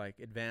running with like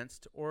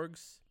advanced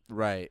orgs.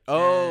 Right.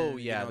 Oh,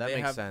 yeah, that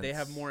makes sense. They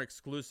have more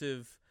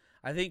exclusive.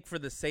 I think for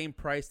the same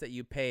price that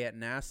you pay at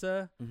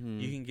NASA,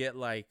 you can get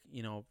like,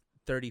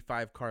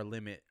 35 car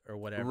limit or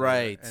whatever.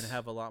 Right. And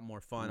have a lot more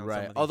fun on right.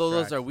 some of these Although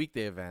tracks. those are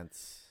weekday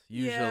events.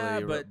 Usually.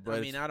 Yeah, but I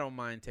mean, I don't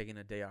mind taking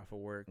a day off of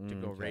work to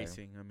go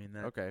racing. I mean,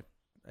 okay.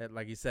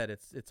 Like you said,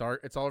 it's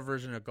our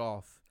version of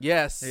golf.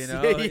 Yes.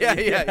 Yeah.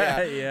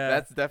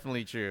 That's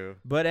definitely true.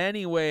 But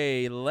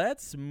anyway,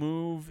 let's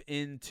move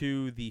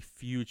into the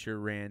future,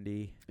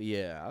 Randy.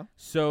 Yeah.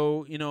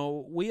 So,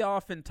 we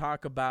often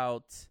talk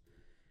about,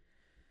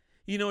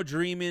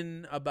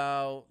 dreaming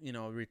about,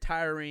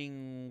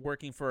 retiring,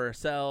 working for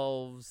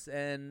ourselves,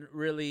 and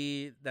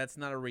really that's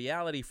not a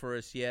reality for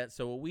us yet.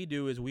 So what we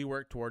do is we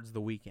work towards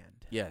the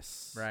weekend.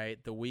 Yes.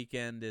 Right? The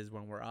weekend is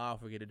when we're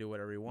off. We get to do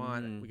whatever we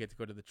want. We get to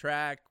go to the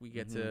track. We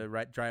get to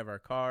drive our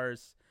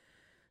cars.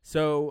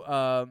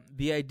 So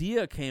the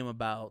idea came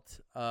about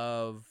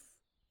of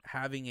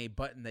having a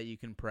button that you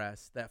can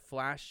press that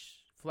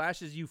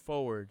flashes you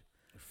forward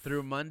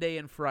through Monday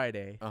and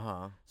Friday.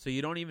 So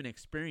you don't even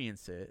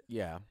experience it.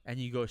 Yeah. And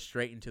you go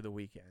straight into the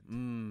weekend.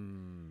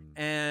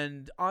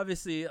 And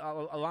obviously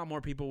a lot more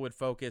people would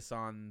focus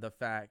on the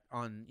fact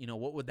on,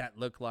 what would that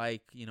look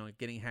like,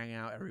 getting hang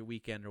out every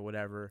weekend or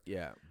whatever.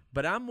 Yeah.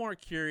 But I'm more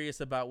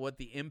curious about what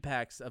the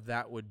impacts of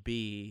that would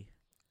be,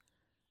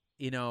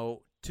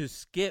 to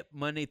skip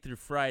Monday through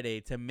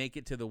Friday to make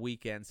it to the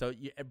weekend. So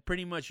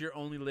pretty much you're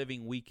only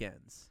living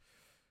weekends.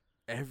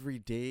 Every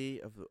day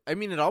of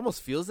it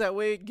almost feels that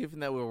way given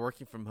that we're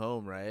working from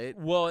home, right?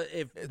 Well,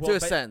 a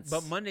sense.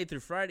 But Monday through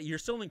Friday, you're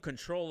still in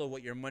control of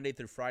what your Monday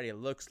through Friday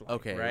looks like.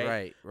 Okay,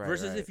 right.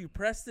 Versus right. if you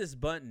press this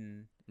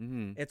button,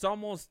 it's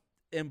almost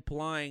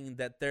implying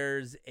that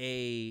there's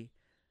a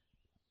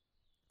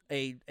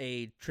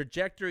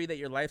trajectory that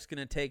your life's going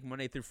to take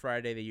Monday through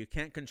Friday that you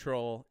can't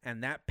control,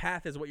 and that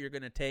path is what you're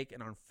going to take,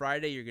 and on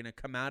Friday you're going to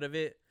come out of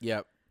it.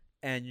 Yep.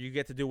 And you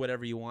get to do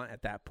whatever you want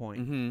at that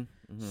point.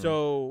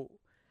 So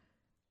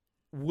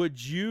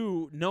would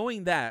you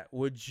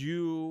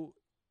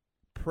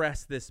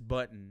press this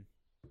button,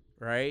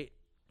 right?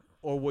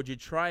 Or would you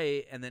try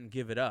it and then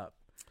give it up?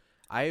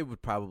 I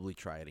would probably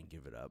try it and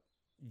give it up.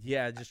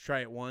 Yeah, just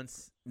try it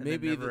once and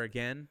maybe then never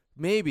again.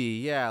 Maybe,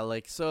 yeah.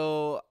 Like,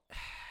 so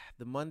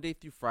the Monday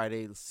through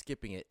Friday,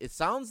 skipping it. It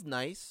sounds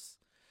nice.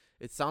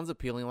 It sounds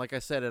appealing. Like I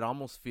said, it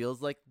almost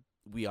feels like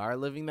we are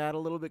living that a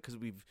little bit because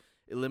we've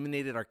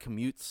eliminated our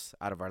commutes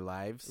out of our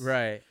lives.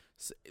 Right.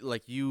 So,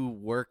 like, you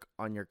work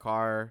on your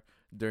car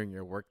during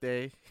your work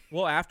day.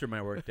 Well, after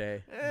my work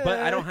day. But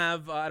I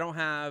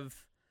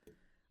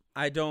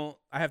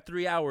have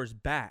 3 hours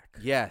back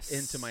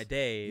into my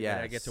day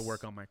that I get to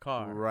work on my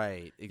car.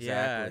 Right,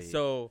 exactly. Yeah,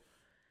 so,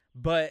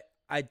 but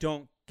I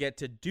don't get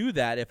to do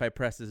that if I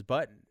press this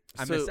button.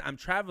 I'm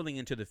traveling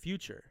into the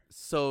future.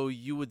 So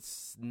you would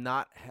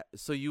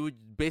so you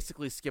would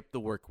basically skip the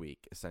work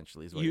week,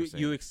 essentially, is what you're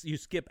saying. You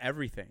skip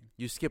everything.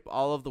 You skip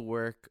all of the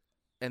work,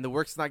 and the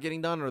work's not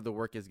getting done, or the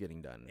work is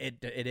getting done?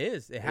 It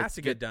is. It has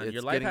to get done.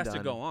 Your life has to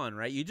go on,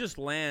 right? You just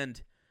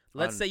land.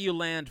 Let's say you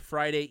land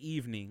Friday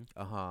evening.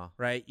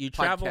 Right? You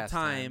travel Podcast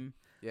time.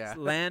 Yeah.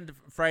 Land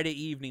Friday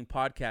evening,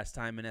 podcast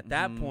time, and at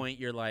that point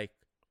you're like,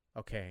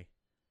 okay,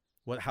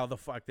 how the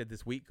fuck did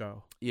this week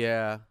go?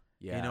 Yeah.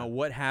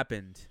 What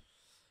happened?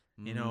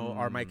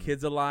 Are my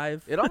kids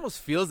alive? It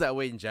almost feels that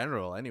way in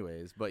general,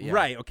 anyways. But yeah.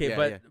 Right. Okay.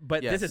 Yeah,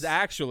 but yes. this is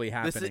actually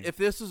happening. If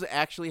this was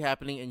actually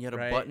happening, and you had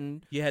a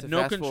button, you had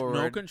no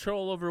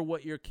control over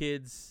what your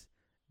kids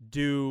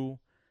do,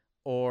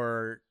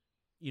 or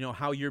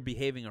how you're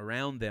behaving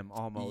around them,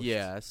 almost.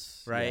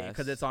 Yes. Right.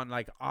 Because it's on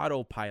like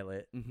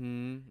autopilot,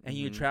 and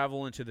you Mm-hmm.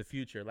 travel into the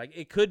future. Like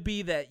it could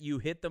be that you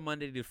hit the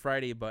Monday to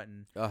Friday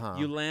button,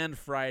 you land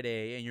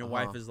Friday, and your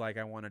wife is like,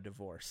 "I want a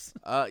divorce."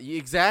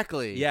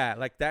 Exactly. Yeah,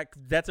 like that.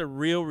 That's a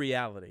real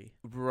reality.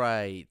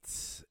 Right.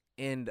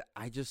 And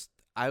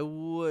I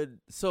would.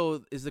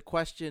 So is the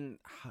question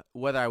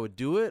whether I would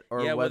do it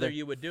or whether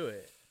you would do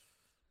it?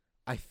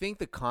 I think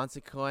the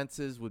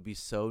consequences would be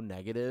so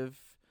negative.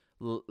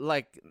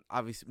 Like,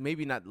 obviously,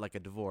 maybe not like a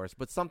divorce,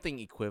 but something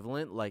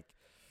equivalent. Like,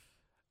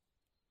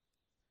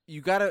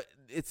 you gotta.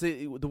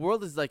 The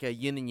world is like a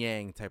yin and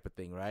yang type of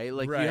thing, right?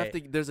 Like, you have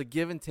to. There's a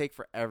give and take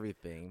for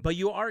everything. But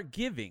you are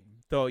giving,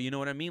 though. You know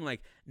what I mean?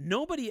 Like,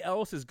 nobody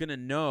else is gonna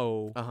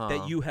know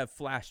that you have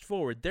flashed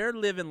forward. They're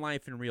living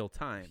life in real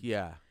time.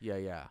 Yeah.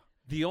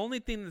 The only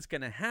thing that's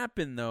gonna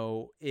happen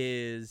though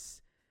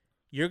is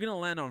you're gonna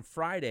land on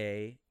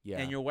Friday. Yeah.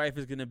 And your wife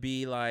is going to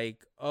be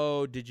like,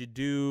 "Oh, did you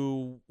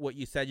do what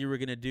you said you were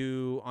going to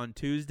do on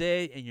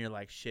Tuesday?" And you're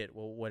like, "Shit,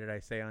 well, what did I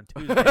say on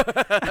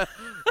Tuesday?"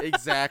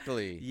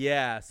 Exactly.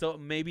 Yeah. So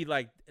maybe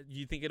like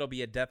you think it'll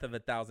be a death of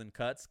 1,000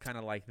 cuts, kind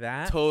of like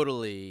that?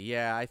 Totally.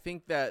 Yeah. I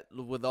think that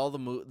with all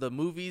the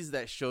movies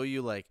that show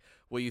you like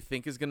what you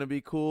think is going to be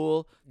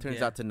cool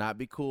turns out to not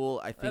be cool.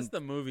 I think that's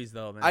the movies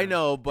though, man. I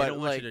know, but they don't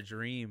want you to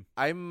dream.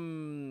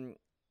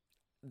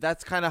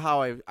 That's kind of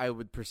how I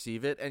would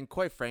perceive it. And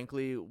quite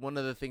frankly, one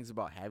of the things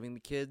about having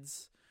the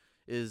kids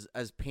is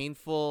as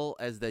painful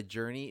as that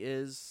journey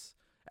is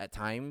at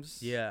times.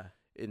 Yeah.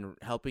 In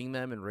helping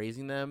them and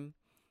raising them,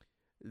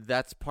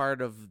 that's part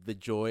of the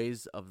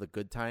joys of the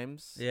good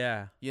times.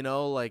 Yeah.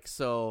 Like,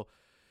 so,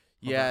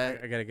 yeah.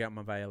 I got to get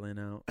my violin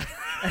out.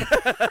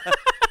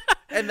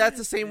 And that's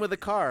the same with a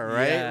car,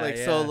 right?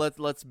 So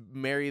let's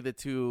marry the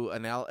two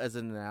as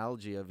an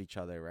analogy of each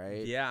other,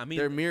 right? Yeah, I mean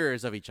they're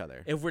mirrors of each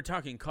other. If we're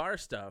talking car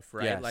stuff,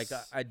 right? Yes. Like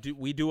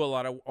we do a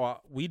lot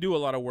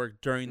of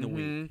work during the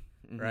week,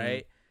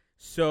 right?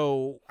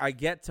 So I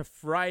get to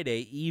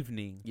Friday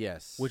evening,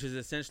 yes, which is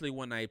essentially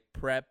when I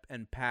prep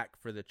and pack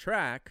for the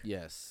track.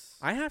 Yes,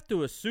 I have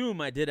to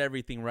assume I did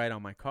everything right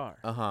on my car.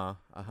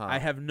 I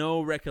have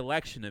no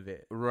recollection of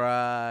it.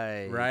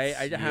 Right.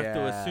 I have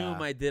to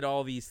assume I did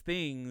all these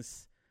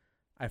things.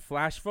 I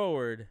flash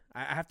forward.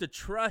 I have to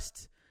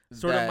trust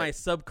sort of my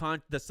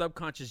the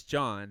subconscious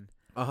Jon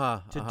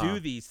to do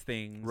these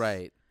things.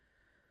 Right.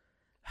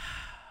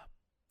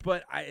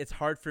 But it's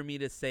hard for me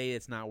to say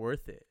it's not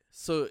worth it.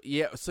 So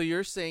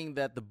you're saying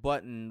that the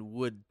button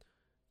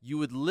you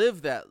would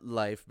live that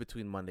life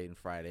between Monday and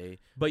Friday,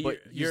 but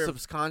you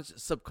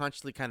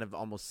subconsciously kind of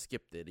almost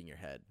skipped it in your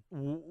head.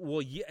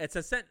 Well, yeah, it's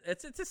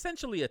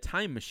essentially a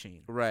time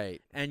machine,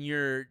 right? And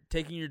you're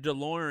taking your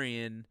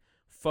DeLorean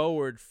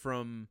forward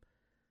from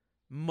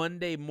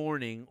Monday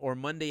morning or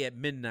Monday at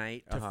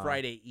midnight to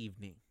Friday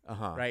evening.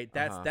 Right?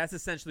 That's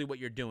essentially what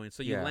you're doing.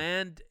 So you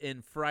land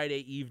in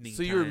Friday evening.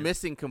 So you're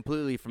missing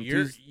completely from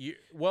Tuesday.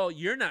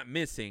 You're not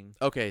missing.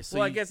 Okay.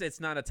 So I guess it's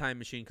not a time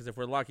machine because if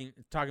we're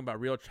talking about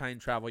real time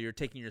travel, you're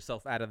taking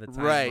yourself out of the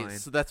timeline. Right.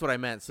 So that's what I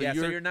meant. So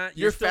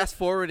you're fast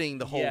forwarding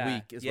the whole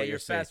week is what you're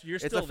saying.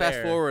 It's a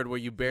fast forward where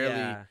you barely.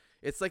 Yeah.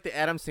 It's like the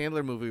Adam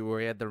Sandler movie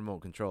where he had the remote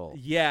control.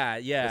 Yeah.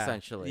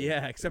 Essentially.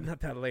 Yeah, except not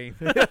that lame.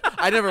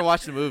 I never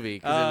watched the movie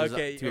because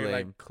it was too lame.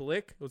 Like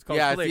Click? It was called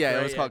Click, yeah,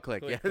 right? it was called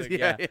Click.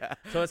 Yeah.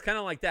 So it's kind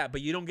of like that,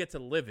 but you don't get to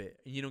live it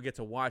and you don't get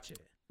to watch it.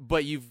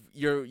 But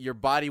your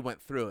body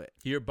went through it.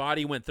 Your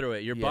body went through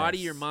it. Your body,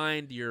 your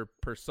mind, your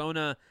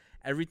persona,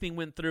 everything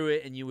went through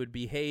it, and you would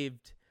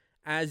behaved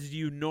as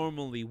you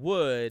normally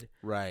would.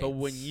 Right. But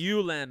when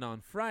you land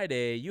on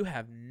Friday, you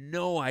have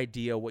no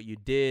idea what you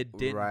didn't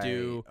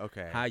do,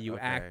 how you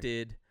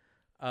acted.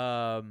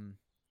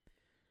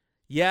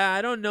 Yeah,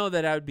 I don't know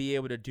that I would be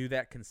able to do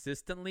that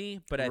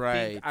consistently, but I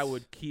think I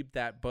would keep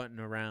that button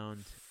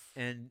around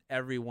and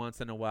every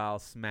once in a while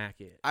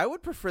smack it. I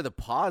would prefer the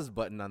pause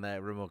button on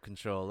that remote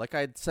control. Like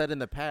I'd said in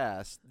the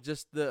past,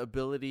 just the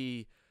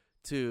ability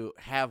to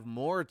have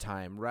more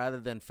time rather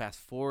than fast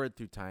forward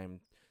through time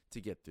to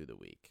get through the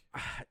week.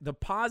 The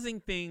pausing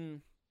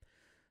thing.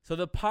 So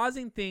the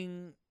pausing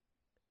thing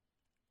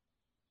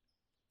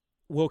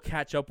will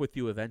catch up with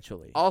you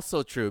eventually.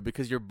 Also true,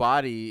 because your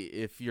body,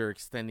 if you're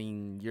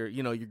extending you're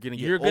going to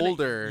get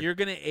older. You're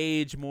going to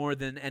age more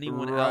than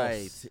anyone else.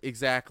 Right,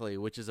 exactly,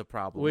 which is a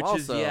problem. Which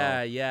also.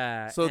 is,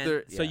 yeah. So,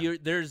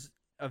 there's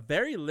a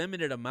very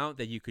limited amount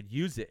that you could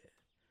use it.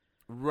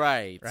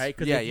 Right.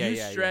 Because if you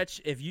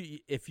stretch,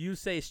 if you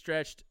say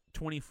stretched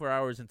 24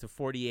 hours into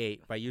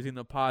 48 by using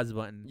the pause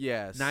button.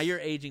 Yes. Now you're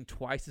aging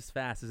twice as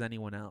fast as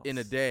anyone else. In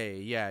a day.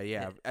 Yeah.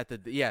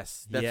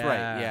 Yes, that's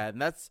right. Yeah, and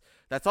that's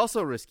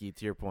also risky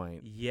to your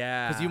point.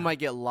 Yeah. Because you might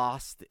get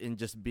lost in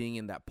just being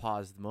in that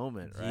paused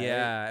moment, right?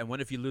 Yeah, and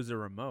what if you lose a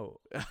remote?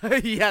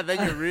 Yeah,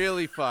 then you're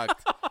really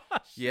fucked.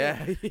 Yeah.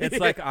 It's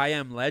like I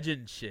Am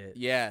Legend shit.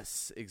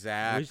 Yes,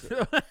 exactly.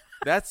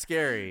 That's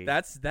scary.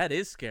 That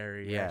is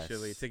scary, yes.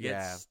 Actually, to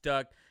get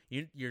stuck.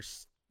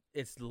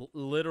 It's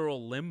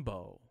literal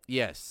limbo.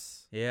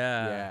 Yes.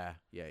 Yeah.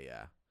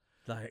 Yeah.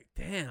 Like,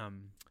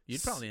 damn,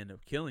 you'd probably end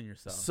up killing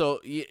yourself. So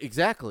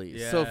exactly.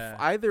 Yeah. So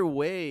either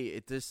way,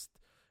 it just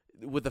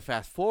with the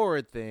fast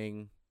forward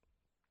thing,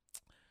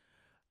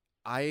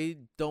 I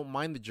don't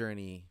mind the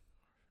journey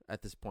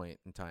at this point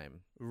in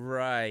time.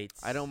 Right.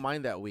 I don't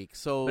mind that week.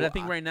 So, but I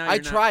think right now I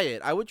try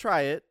it. I would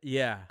try it.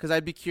 Yeah. Because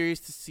I'd be curious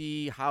to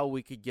see how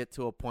we could get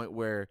to a point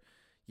where,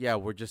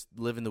 we're just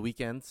living the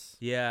weekends.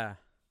 Yeah.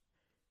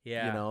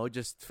 Yeah.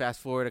 Just fast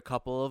forward a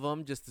couple of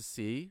them just to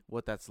see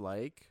what that's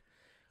like.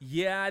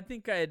 Yeah, I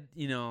think I'd,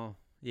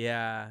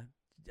 yeah.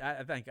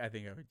 I think I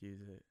would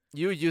use it.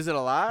 You would use it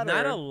a lot?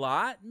 Not a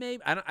lot,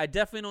 maybe. I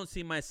definitely don't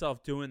see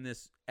myself doing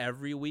this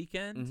every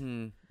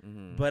weekend.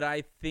 Mm-hmm. But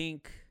I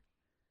think,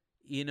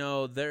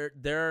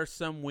 there are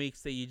some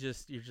weeks that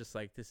you're just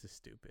like, this is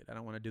stupid. I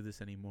don't want to do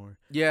this anymore.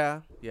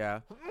 Yeah.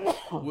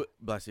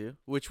 Bless you.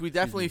 Which we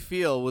definitely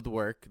feel with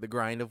work, the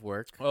grind of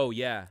work. Oh,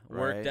 yeah.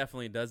 Work right?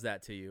 definitely does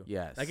that to you.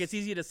 Yes. Like, it's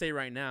easy to say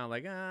right now,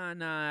 like,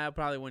 nah, I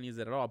probably wouldn't use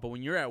it at all. But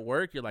when you're at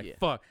work, you're like,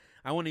 fuck,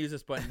 I want to use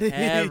this button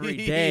every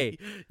day.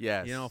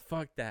 Yes.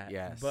 Fuck that.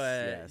 Yes.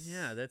 But,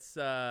 yeah, that's,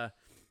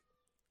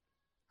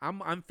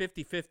 I'm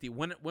 50-50.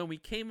 When we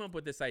came up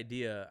with this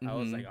idea, I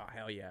was like, oh,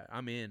 hell yeah,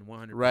 I'm in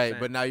 100%. Right,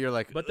 but now you're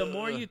like, but the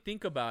more you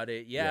think about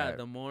it,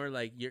 the more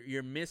like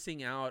you're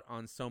missing out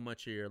on so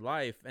much of your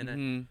life.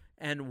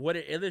 And what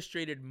it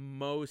illustrated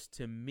most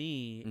to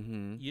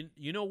me,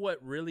 you know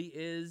what really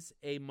is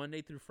a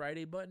Monday through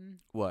Friday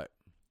button? What?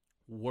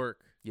 Work.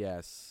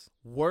 Yes.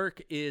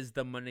 Work is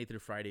the Monday through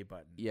Friday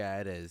button. Yeah,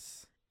 it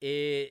is.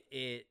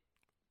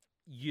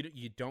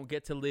 You don't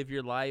get to live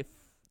your life.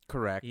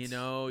 Correct.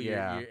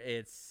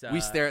 It's we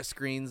stare at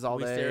screens all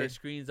day. We stare at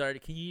screins all day.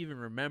 Can you even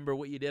remember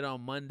what you did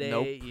on Monday?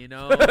 Nope.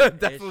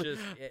 It's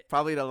just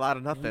probably a lot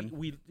of nothing.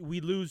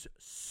 We lose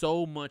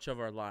so much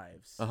of our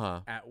lives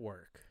at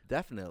work.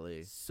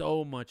 Definitely.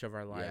 So much of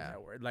our lives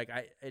at work. Like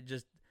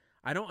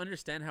I don't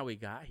understand how we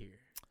got here.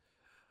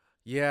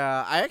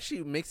 Yeah,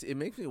 it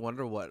makes me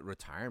wonder what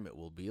retirement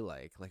will be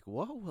like. Like,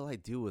 what will I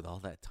do with all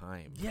that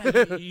time?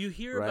 Yeah, you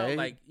hear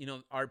right?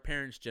 about our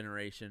parents'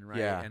 generation, right?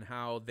 Yeah. And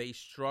how they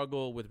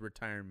struggle with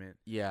retirement.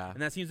 Yeah,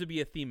 and that seems to be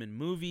a theme in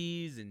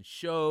movies and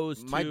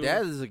shows too. My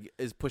dad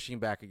is pushing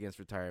back against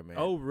retirement.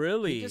 Oh,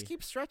 really? He just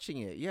keeps stretching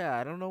it. Yeah,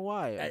 I don't know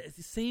why.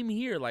 Same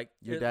here. Like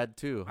your dad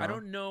too. Huh? I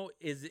don't know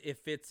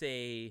if it's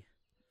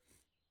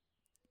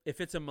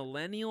a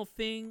millennial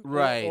thing,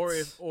 right?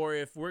 Or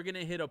if we're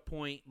gonna hit a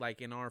point like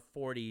in our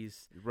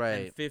 40s right.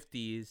 and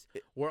 50s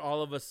where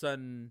all of a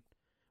sudden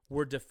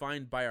we're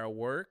defined by our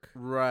work,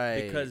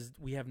 right? Because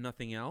we have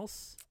nothing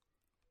else,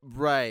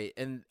 right?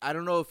 And I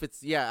don't know if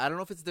it's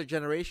their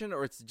generation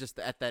or it's just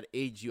at that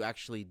age you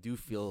actually do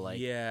feel like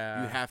you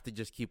have to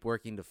just keep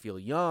working to feel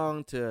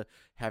young, to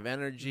have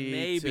energy.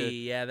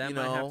 Maybe that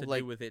might have to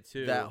do with it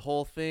too. That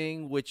whole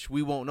thing, which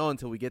we won't know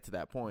until we get to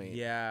that point.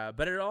 Yeah,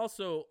 but it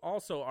also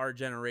our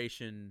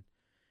generation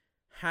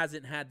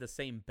hasn't had the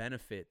same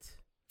benefit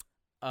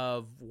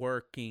of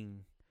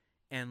working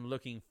and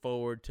looking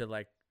forward to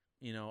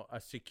a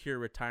secure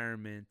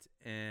retirement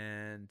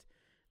and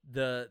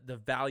the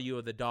value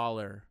of the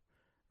dollar,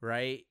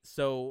 right?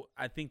 So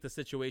I think the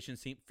situation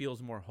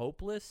feels more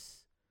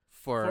hopeless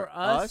for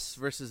us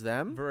versus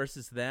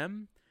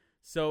them.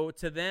 So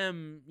to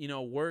them,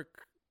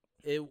 work,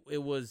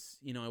 it was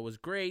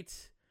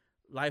great.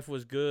 Life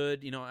was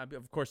good.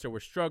 Of course there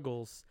were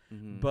struggles,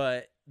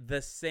 but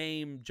the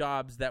same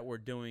jobs that we're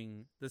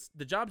doing,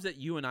 the jobs that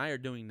you and I are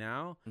doing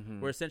now,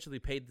 were essentially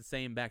paid the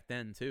same back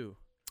then too.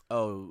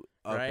 Oh,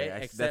 okay.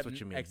 Right? That's what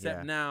you mean.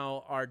 Except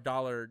now our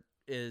dollar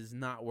is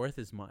not worth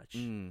as much,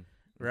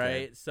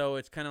 right? Okay. So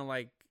it's kind of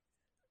like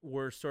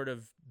we're sort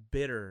of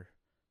bitter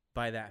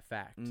by that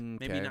fact.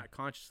 Maybe not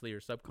consciously or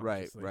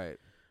subconsciously. Right.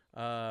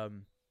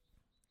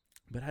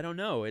 But I don't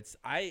know.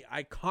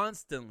 I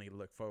constantly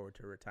look forward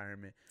to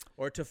retirement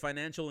or to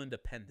financial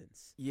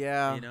independence.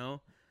 Yeah.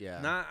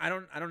 Yeah. I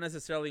don't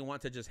necessarily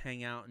want to just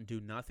hang out and do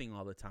nothing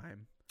all the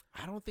time.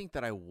 I don't think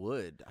that I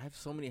would. I have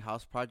so many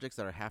house projects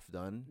that are half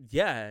done.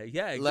 Yeah,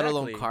 exactly. Let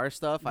alone car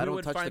stuff. I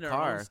don't touch the car. We would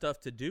find our own stuff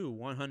to do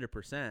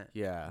 100%.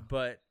 Yeah.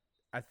 But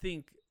I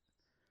think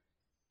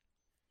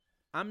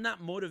I'm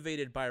not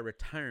motivated by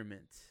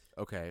retirement.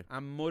 Okay.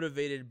 I'm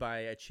motivated by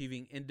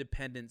achieving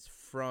independence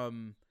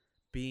from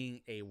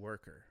being a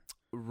worker.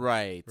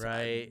 Right.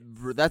 Right.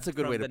 That's a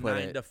good way to From put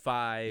the it. 9 to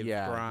 5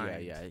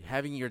 grind. Yeah.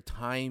 Having your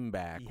time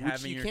back,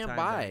 which you can't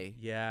buy.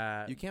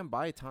 Yeah. You can't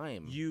buy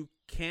time. You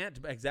can't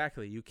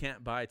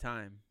buy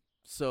time.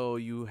 So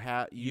you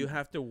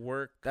have to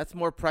work. That's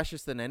more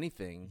precious than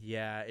anything.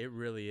 Yeah, it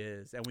really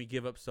is. And we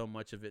give up so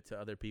much of it to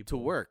other people.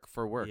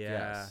 For work. Yeah.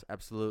 Yes,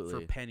 absolutely.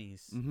 For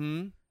pennies.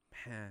 Mm-hmm.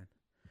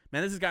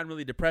 Man, this has gotten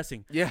really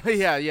depressing.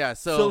 Yeah.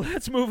 So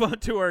let's move on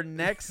to our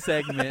next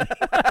segment.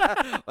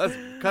 Let's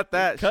cut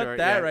that short.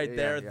 Right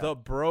there. Yeah. The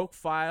Broke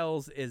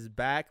Files is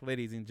back,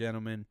 ladies and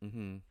gentlemen.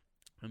 Mm-hmm.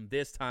 And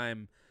this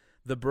time,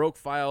 the Broke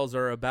Files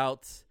are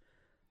about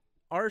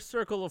our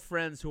circle of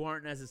friends who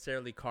aren't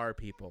necessarily car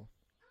people.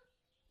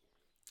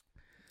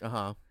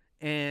 Uh-huh.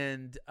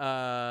 And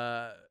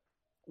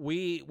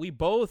we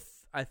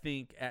both, I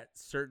think, at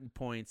certain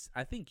points,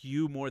 I think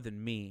you more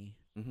than me,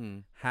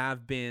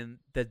 have been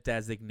the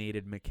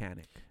designated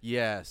mechanic.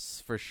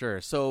 Yes, for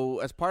sure. So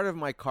as part of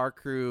my car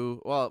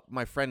crew,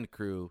 my friend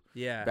crew,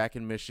 back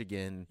in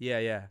Michigan,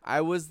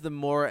 I was the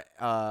more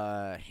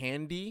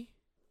handy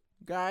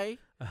guy.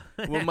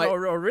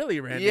 Or really,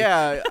 Randy?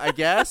 Yeah, I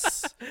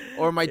guess.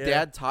 Or my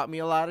dad taught me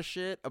a lot of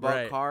shit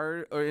about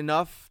car, or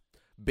enough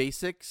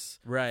basics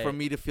for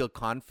me to feel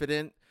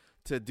confident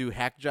to do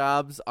hack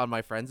jobs on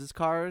my friends'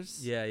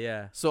 cars.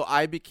 Yeah. So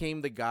I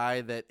became the guy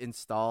that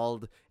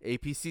installed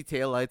APC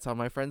taillights on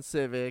my friend's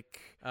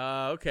Civic.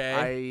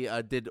 Okay.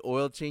 I did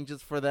oil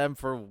changes for them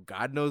for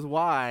God knows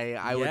why.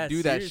 I would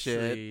do that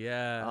shit.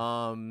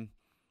 Yeah.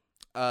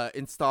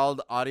 Installed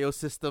audio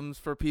systems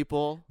for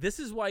people. This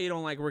is why you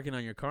don't like working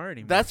on your car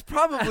anymore. That's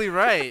probably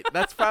right.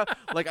 That's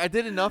like I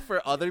did enough for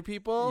other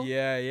people.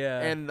 Yeah.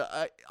 And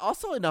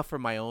also enough for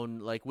my own,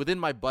 like within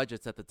my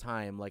budgets at the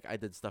time. Like I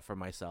did stuff for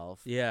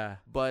myself. Yeah.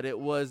 But it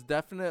was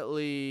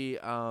definitely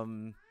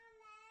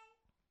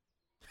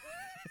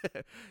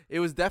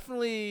it was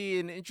definitely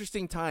an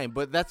interesting time.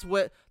 But that's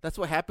what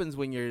happens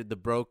when you're the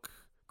broke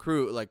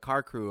crew, like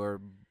car crew,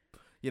 or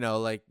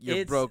like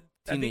you're broke.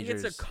 Teenagers. I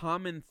think it's a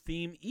common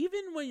theme,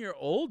 even when you're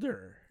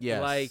older.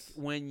 Yes. Like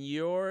when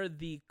you're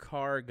the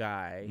car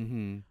guy,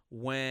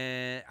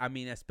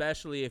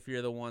 especially if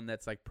you're the one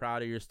that's like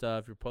proud of your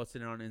stuff, you're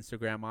posting it on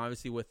Instagram.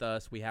 Obviously, with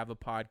us, we have a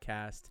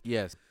podcast.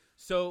 Yes.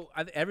 So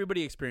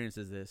everybody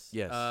experiences this.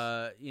 Yes.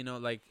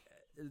 Like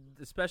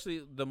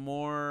especially the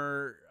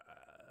more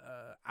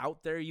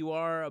out there you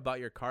are about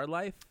your car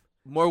life.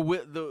 More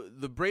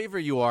the braver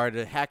you are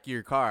to hack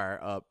your car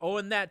up. Oh,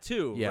 and that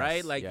too,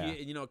 right? Like, yeah.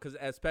 because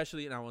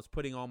especially, I was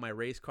putting all my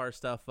race car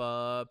stuff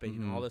up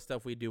and all the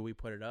stuff we do, we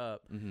put it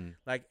up.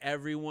 Like,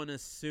 everyone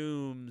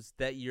assumes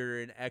that you're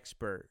an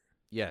expert.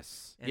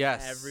 Yes. And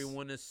yes.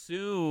 everyone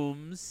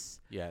assumes.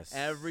 Yes.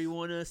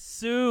 Everyone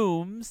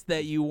assumes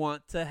that you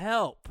want to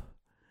help.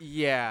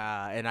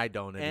 Yeah, and I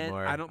don't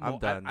anymore. And I'm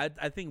done.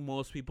 I think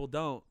most people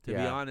don't, to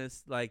be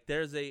honest. Like,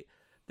 there's a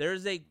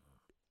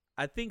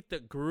I think the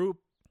group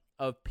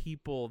of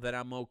people that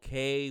I'm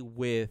okay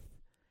with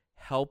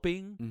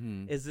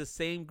helping is the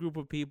same group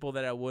of people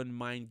that I wouldn't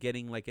mind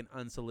getting like an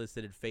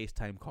unsolicited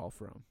FaceTime call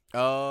from.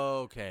 Oh,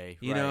 okay.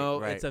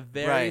 It's a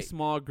very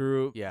small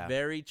group, Yeah.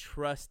 very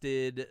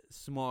trusted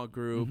small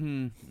group.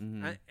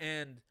 Mm-hmm.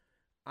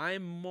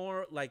 I'm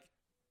more like,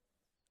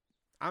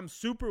 I'm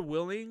super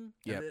willing.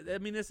 Yep. I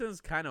mean, this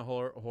is kind of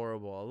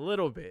horrible, a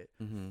little bit.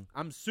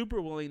 I'm super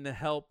willing to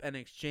help and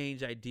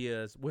exchange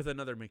ideas with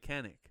another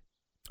mechanic.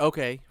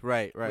 Okay,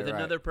 right. With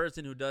another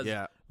person who does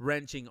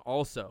wrenching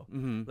also.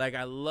 Like,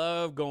 I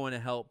love going to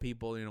help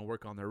people,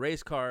 work on their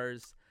race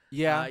cars.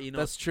 Yeah,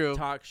 that's true.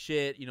 Talk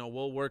shit.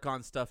 We'll work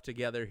on stuff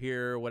together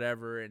here or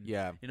whatever. And,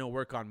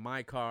 work on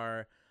my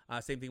car.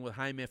 Same thing with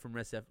Jaime from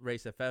Race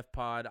FF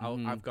Pod.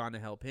 I've gone to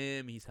help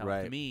him. He's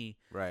helped me.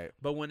 Right.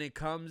 But when it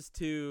comes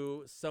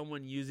to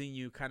someone using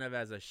you kind of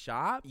as a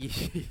shop,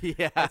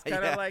 it's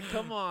kind of like,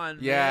 come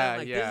on, man.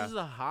 Like, this is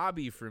a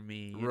hobby for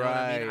me. You know what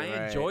I mean?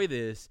 I enjoy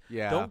this.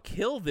 Yeah. Don't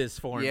kill this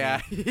for me.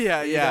 Yeah.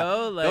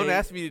 Don't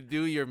ask me to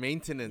do your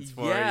maintenance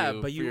for you,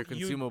 but for your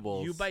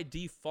consumables. You by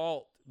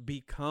default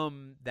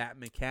become that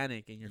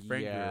mechanic in your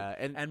friend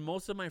group. And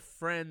most of my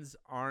friends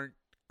aren't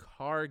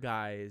car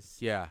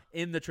guys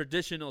in the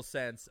traditional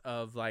sense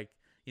of like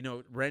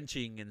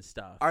wrenching and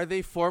stuff. Are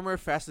they former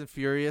Fast and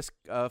Furious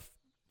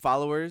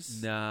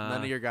followers? Nah,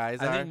 none of your guys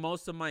I think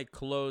most of my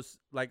close,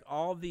 like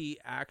all the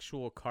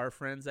actual car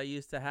friends I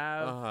used to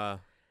have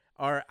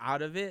are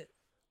out of it.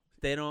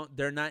 They're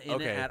not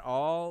in it at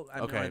all.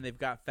 I mean, and they've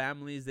got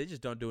families. They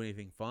just don't do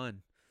anything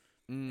fun.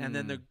 And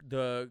then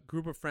the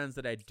group of friends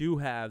that I do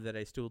have that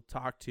I still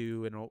talk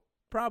to and will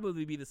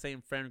probably be the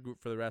same friend group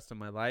for the rest of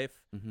my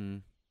life.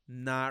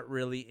 Not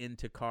really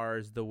into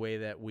cars the way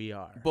that we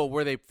are. But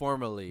were they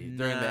formerly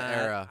during the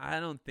era?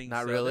 I don't think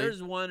Not so. really?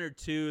 There's one or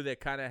two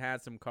that kind of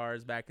had some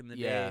cars back in the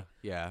day.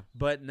 Yeah.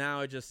 But now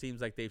it just seems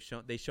like they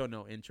show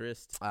no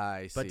interest.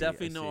 I see. But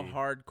definitely no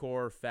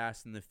hardcore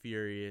Fast and the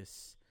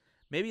Furious.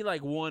 Maybe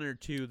like one or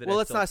two that. Well,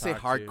 let's not say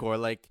hardcore.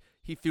 Like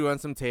he threw on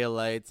some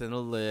taillights and a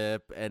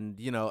lip, and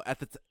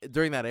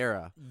during that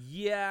era.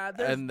 Yeah,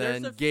 and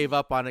then gave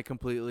up on it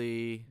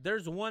completely.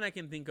 There's one I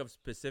can think of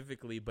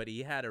specifically, but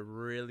he had a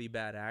really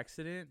bad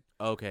accident.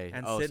 Okay,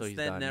 and so since he's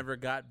then done. never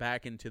got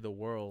back into the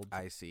world.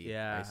 I see.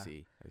 Yeah,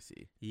 I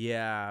see.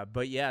 Yeah,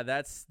 but yeah,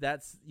 that's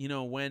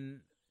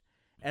when,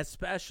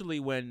 especially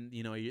when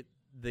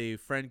the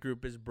friend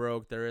group is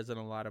broke, there isn't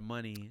a lot of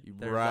money.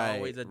 There's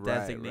always a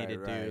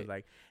designated dude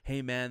like,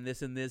 hey man,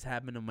 this and this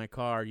happened to my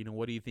car.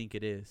 What do you think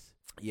it is?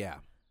 Yeah.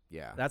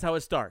 That's how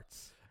it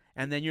starts.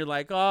 And then you're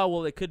like, oh,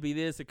 well, it could be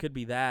this, it could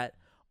be that.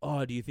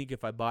 Oh, do you think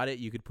if I bought it,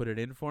 you could put it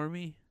in for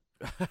me?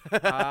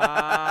 I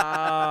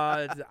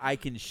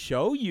can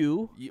show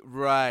you.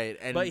 Right.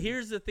 But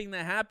here's the thing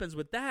that happens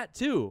with that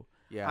too.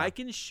 Yeah. I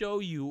can show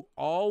you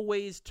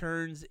always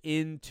turns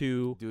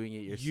into doing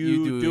it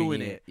you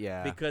doing it.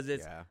 Yeah. Because they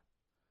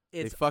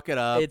fuck it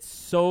up. It's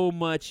so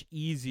much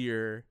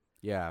easier.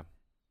 Yeah.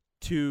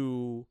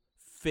 To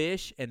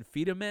fish and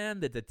feed a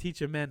man than to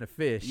teach a man to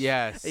fish.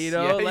 Yes.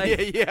 Yeah.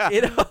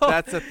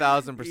 That's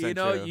 1,000%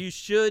 true. You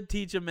should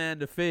teach a man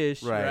to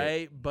fish,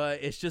 right?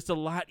 But it's just a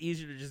lot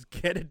easier to just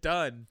get it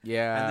done.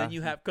 Yeah. And then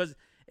you have, because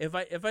if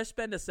I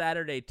spend a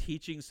Saturday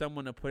teaching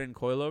someone to put in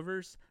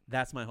coilovers,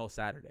 that's my whole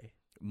Saturday.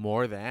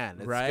 More than.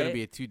 It's right? going to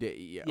be a 2-day.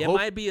 Yeah, it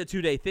might be a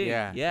 2-day thing.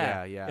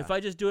 Yeah. If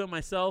I just do it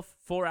myself,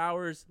 4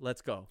 hours,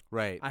 let's go.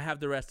 Right. I have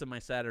the rest of my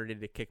Saturday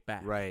to kick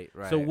back. Right.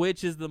 So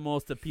which is the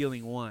most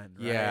appealing one?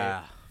 Right?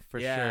 Yeah,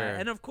 for sure.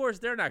 And of course,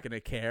 they're not going to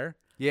care.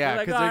 Yeah,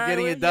 because they're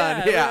getting it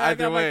done. I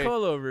either got way. my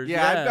coilovers.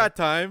 Yeah, I've got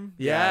time.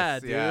 Yeah,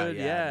 yes, dude.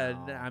 Yeah.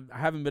 No. I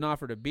haven't been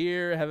offered a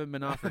beer. Haven't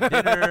been offered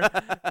dinner.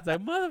 It's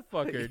like,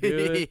 motherfucker,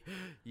 dude.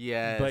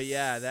 Yes. But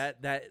yeah, that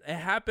it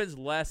happens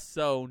less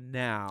so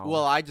now.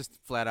 Well, I just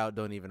flat out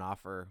don't even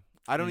offer.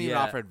 I don't even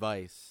offer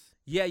advice.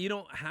 Yeah, you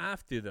don't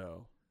have to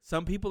though.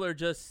 Some people are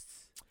just.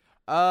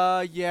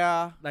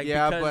 Yeah. Like,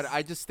 but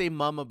I just stay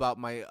mum about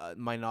my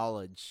my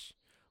knowledge.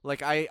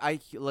 Like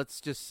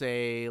let's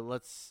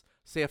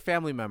say a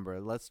family member.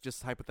 Let's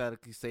just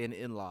hypothetically say an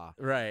in-law.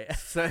 Right.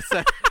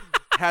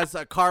 Has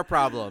car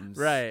problems.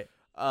 Right.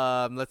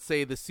 Let's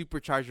say the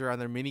supercharger on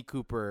their Mini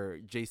Cooper,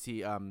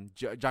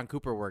 John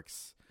Cooper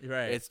works.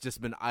 Right. It's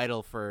just been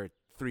idle for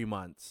 3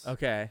 months.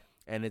 Okay.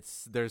 And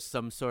there's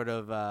some sort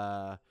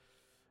of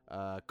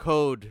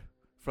code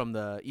from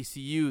the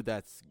ECU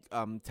that's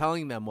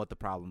telling them what the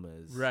problem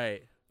is.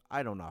 Right.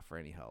 I don't offer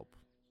any help.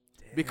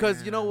 Damn.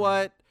 Because you know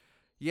what?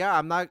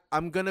 Yeah,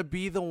 I'm gonna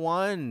be the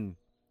one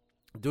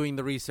doing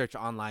the research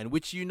online,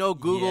 which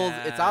Google,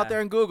 it's out there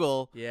in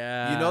Google.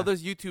 Yeah.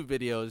 There's YouTube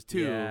videos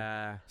too.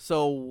 Yeah.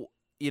 So,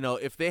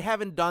 if they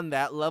haven't done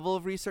that level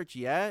of research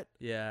yet,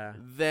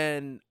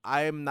 then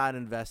I'm not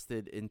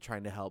invested in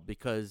trying to help,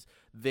 because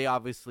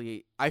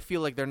I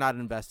feel like they're not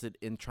invested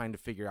in trying to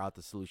figure out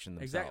the solution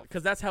themselves. Exactly,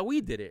 because that's how we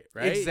did it,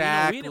 right?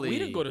 Exactly. We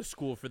didn't go to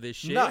school for this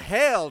shit. Not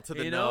hell to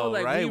the no,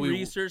 right? We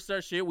researched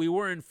our shit. We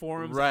were in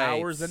forums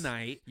hours a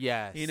night.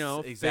 Yes,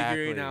 exactly.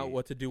 Figuring out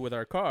what to do with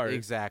our cars.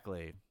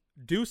 Exactly.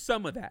 Do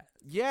some of that.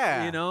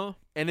 Yeah.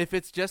 And if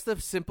it's just a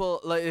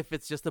simple, if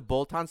it's just a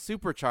bolt-on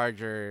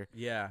supercharger,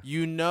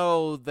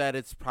 that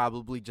it's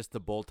probably just a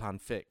bolt-on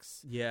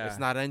fix. Yeah. It's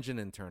not engine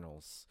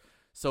internals.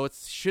 So it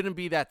shouldn't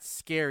be that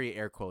scary,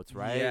 air quotes,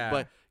 right? Yeah.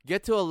 But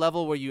get to a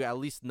level where you at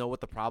least know what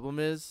the problem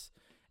is,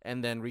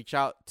 and then reach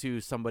out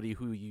to somebody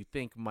who you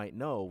think might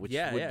know, which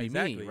would be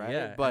me, right?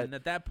 Yeah. But and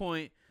at that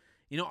point,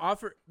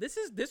 offer this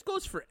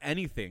goes for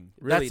anything,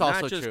 really, that's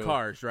also not just true.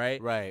 cars,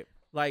 right? Right.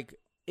 Like,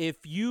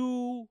 if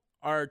you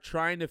are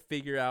trying to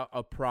figure out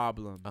a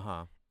problem,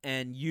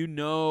 and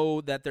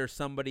that there's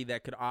somebody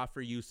that could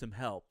offer you some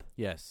help.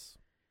 Yes.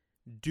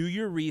 Do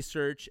your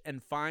research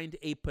and find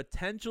a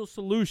potential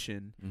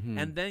solution,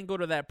 and then go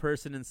to that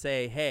person and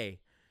say,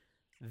 hey,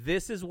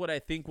 this is what I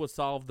think will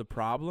solve the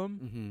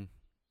problem.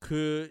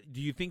 Do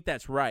you think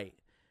that's right?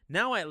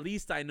 Now at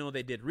least I know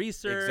they did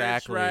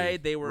research,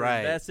 right? They were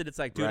invested. It's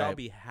like, dude, I'll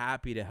be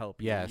happy to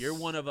help you. Yes. You're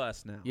one of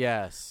us now.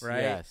 Yes.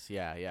 Right? Yes.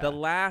 Yeah. The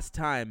last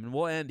time, and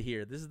we'll end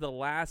here, this is the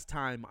last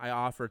time I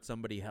offered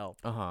somebody help,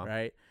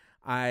 right?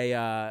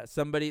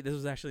 This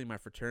was actually my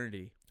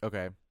fraternity.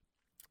 Okay.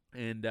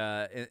 And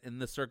in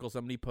the circle,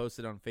 somebody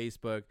posted on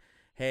Facebook,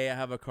 hey, I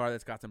have a car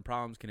that's got some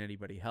problems. Can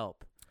anybody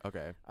help?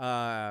 Okay.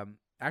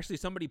 Actually,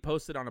 somebody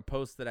posted on a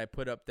post that I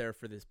put up there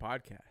for this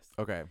podcast.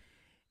 Okay.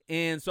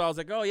 And so I was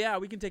like, oh, yeah,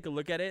 we can take a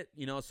look at it.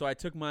 So I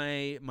took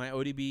my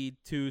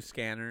ODB2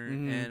 scanner,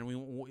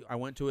 and I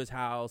went to his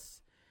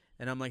house.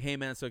 And I'm like, hey,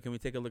 man, so can we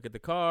take a look at the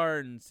car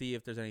and see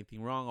if there's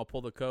anything wrong? I'll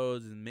pull the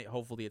codes, and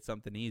hopefully it's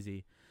something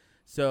easy.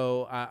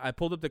 So I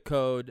pulled up the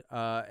code,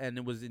 and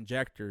it was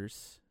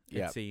injectors,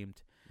 it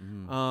seemed.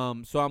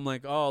 So I'm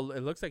like, oh,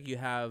 it looks like you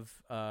have,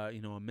 a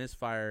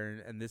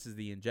misfire, and this is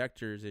the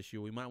injectors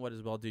issue. We might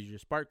as well do your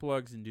spark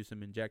plugs and do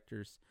some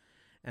injectors,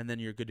 and then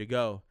you're good to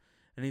go.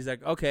 And he's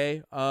like,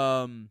 okay,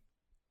 so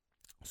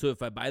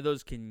if I buy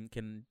those,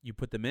 can you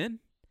put them in?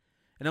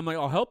 And I'm like,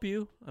 I'll help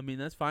you. I mean,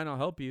 that's fine. I'll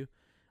help you.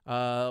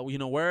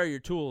 Where are your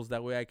tools?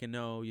 That way I can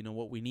know,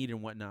 what we need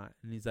and whatnot.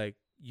 And he's like,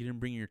 you didn't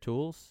bring your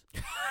tools?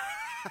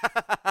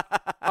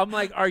 I'm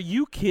like, are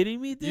you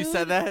kidding me, dude? You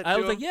said that? I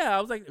was like, yeah.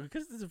 I was like,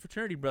 because this is a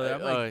fraternity brother.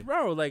 I'm like,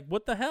 bro, like,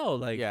 what the hell?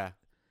 Like, yeah.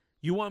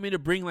 You want me to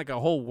bring like a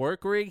whole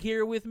work rig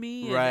here with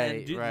me?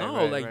 Right.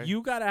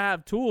 You got to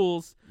have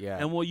tools. Yeah.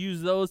 And we'll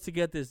use those to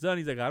get this done.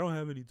 He's like, I don't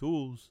have any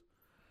tools.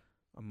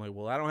 I'm like,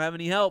 well, I don't have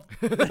any help.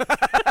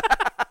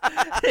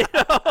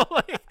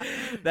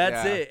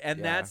 That's it.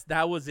 And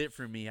that was it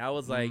for me. I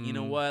was like, you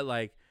know what?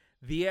 Like,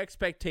 the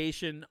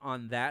expectation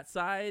on that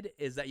side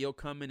is that you'll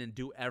come in and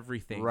do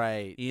everytain.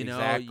 Right.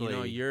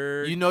 Exactly.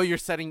 You're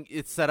setting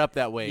it's set up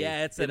that way.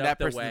 Yeah, it's set in up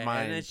that that way.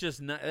 mind. And it's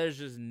just not, there's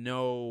just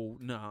no,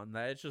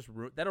 it's just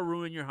that'll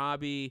ruin your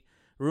hobby,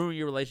 ruin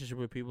your relationship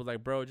with people.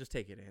 Like, bro, just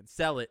take it in,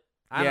 sell it.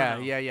 I don't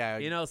know.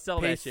 Yeah.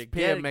 Sell that shit.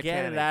 Get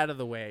it out of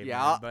the way.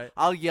 Yeah, man.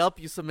 I'll Yelp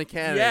you some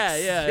mechanics.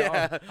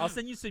 Yeah. I'll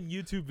send you some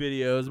YouTube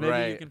videos.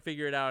 Maybe you can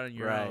figure it out on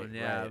your own.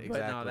 Yeah, right, but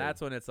exactly. no,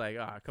 that's when it's like,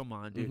 come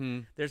on,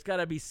 dude. There's got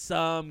to be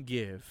some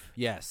give.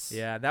 Yes.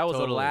 Yeah, that was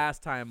the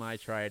last time I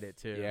tried it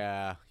too.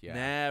 Yeah.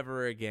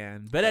 Never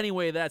again. But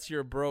anyway, that's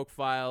your broke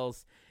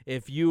files.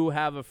 If you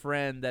have a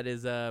friend that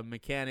is a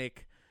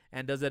mechanic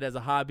and does it as a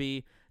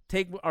hobby,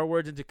 take our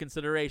words into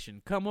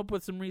consideration. Come up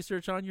with some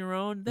research on your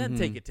own, then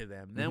take it to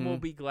them. Then we'll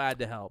be glad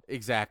to help.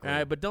 Exactly. All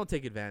right, but don't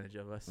take advantage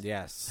of us.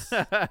 Yes.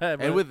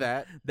 And with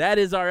that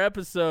is our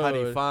episode. How do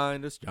you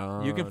find us,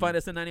 John? You can find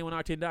us at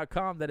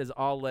 91octane.com. That is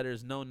all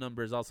letters, no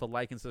numbers. Also,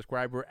 like and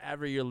subscribe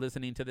wherever you're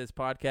listening to this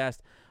podcast.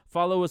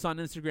 Follow us on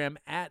Instagram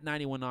at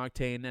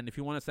 91octane. And if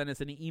you want to send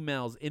us any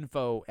emails,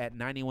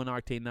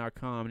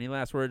 info@91octane.com. Any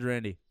last words,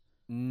 Randy?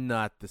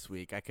 Not this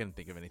week. I couldn't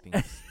think of anything.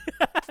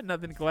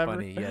 Nothing clever.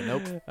 Funny. Yeah,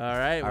 nope. All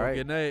right. Well,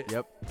 good night.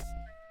 Yep.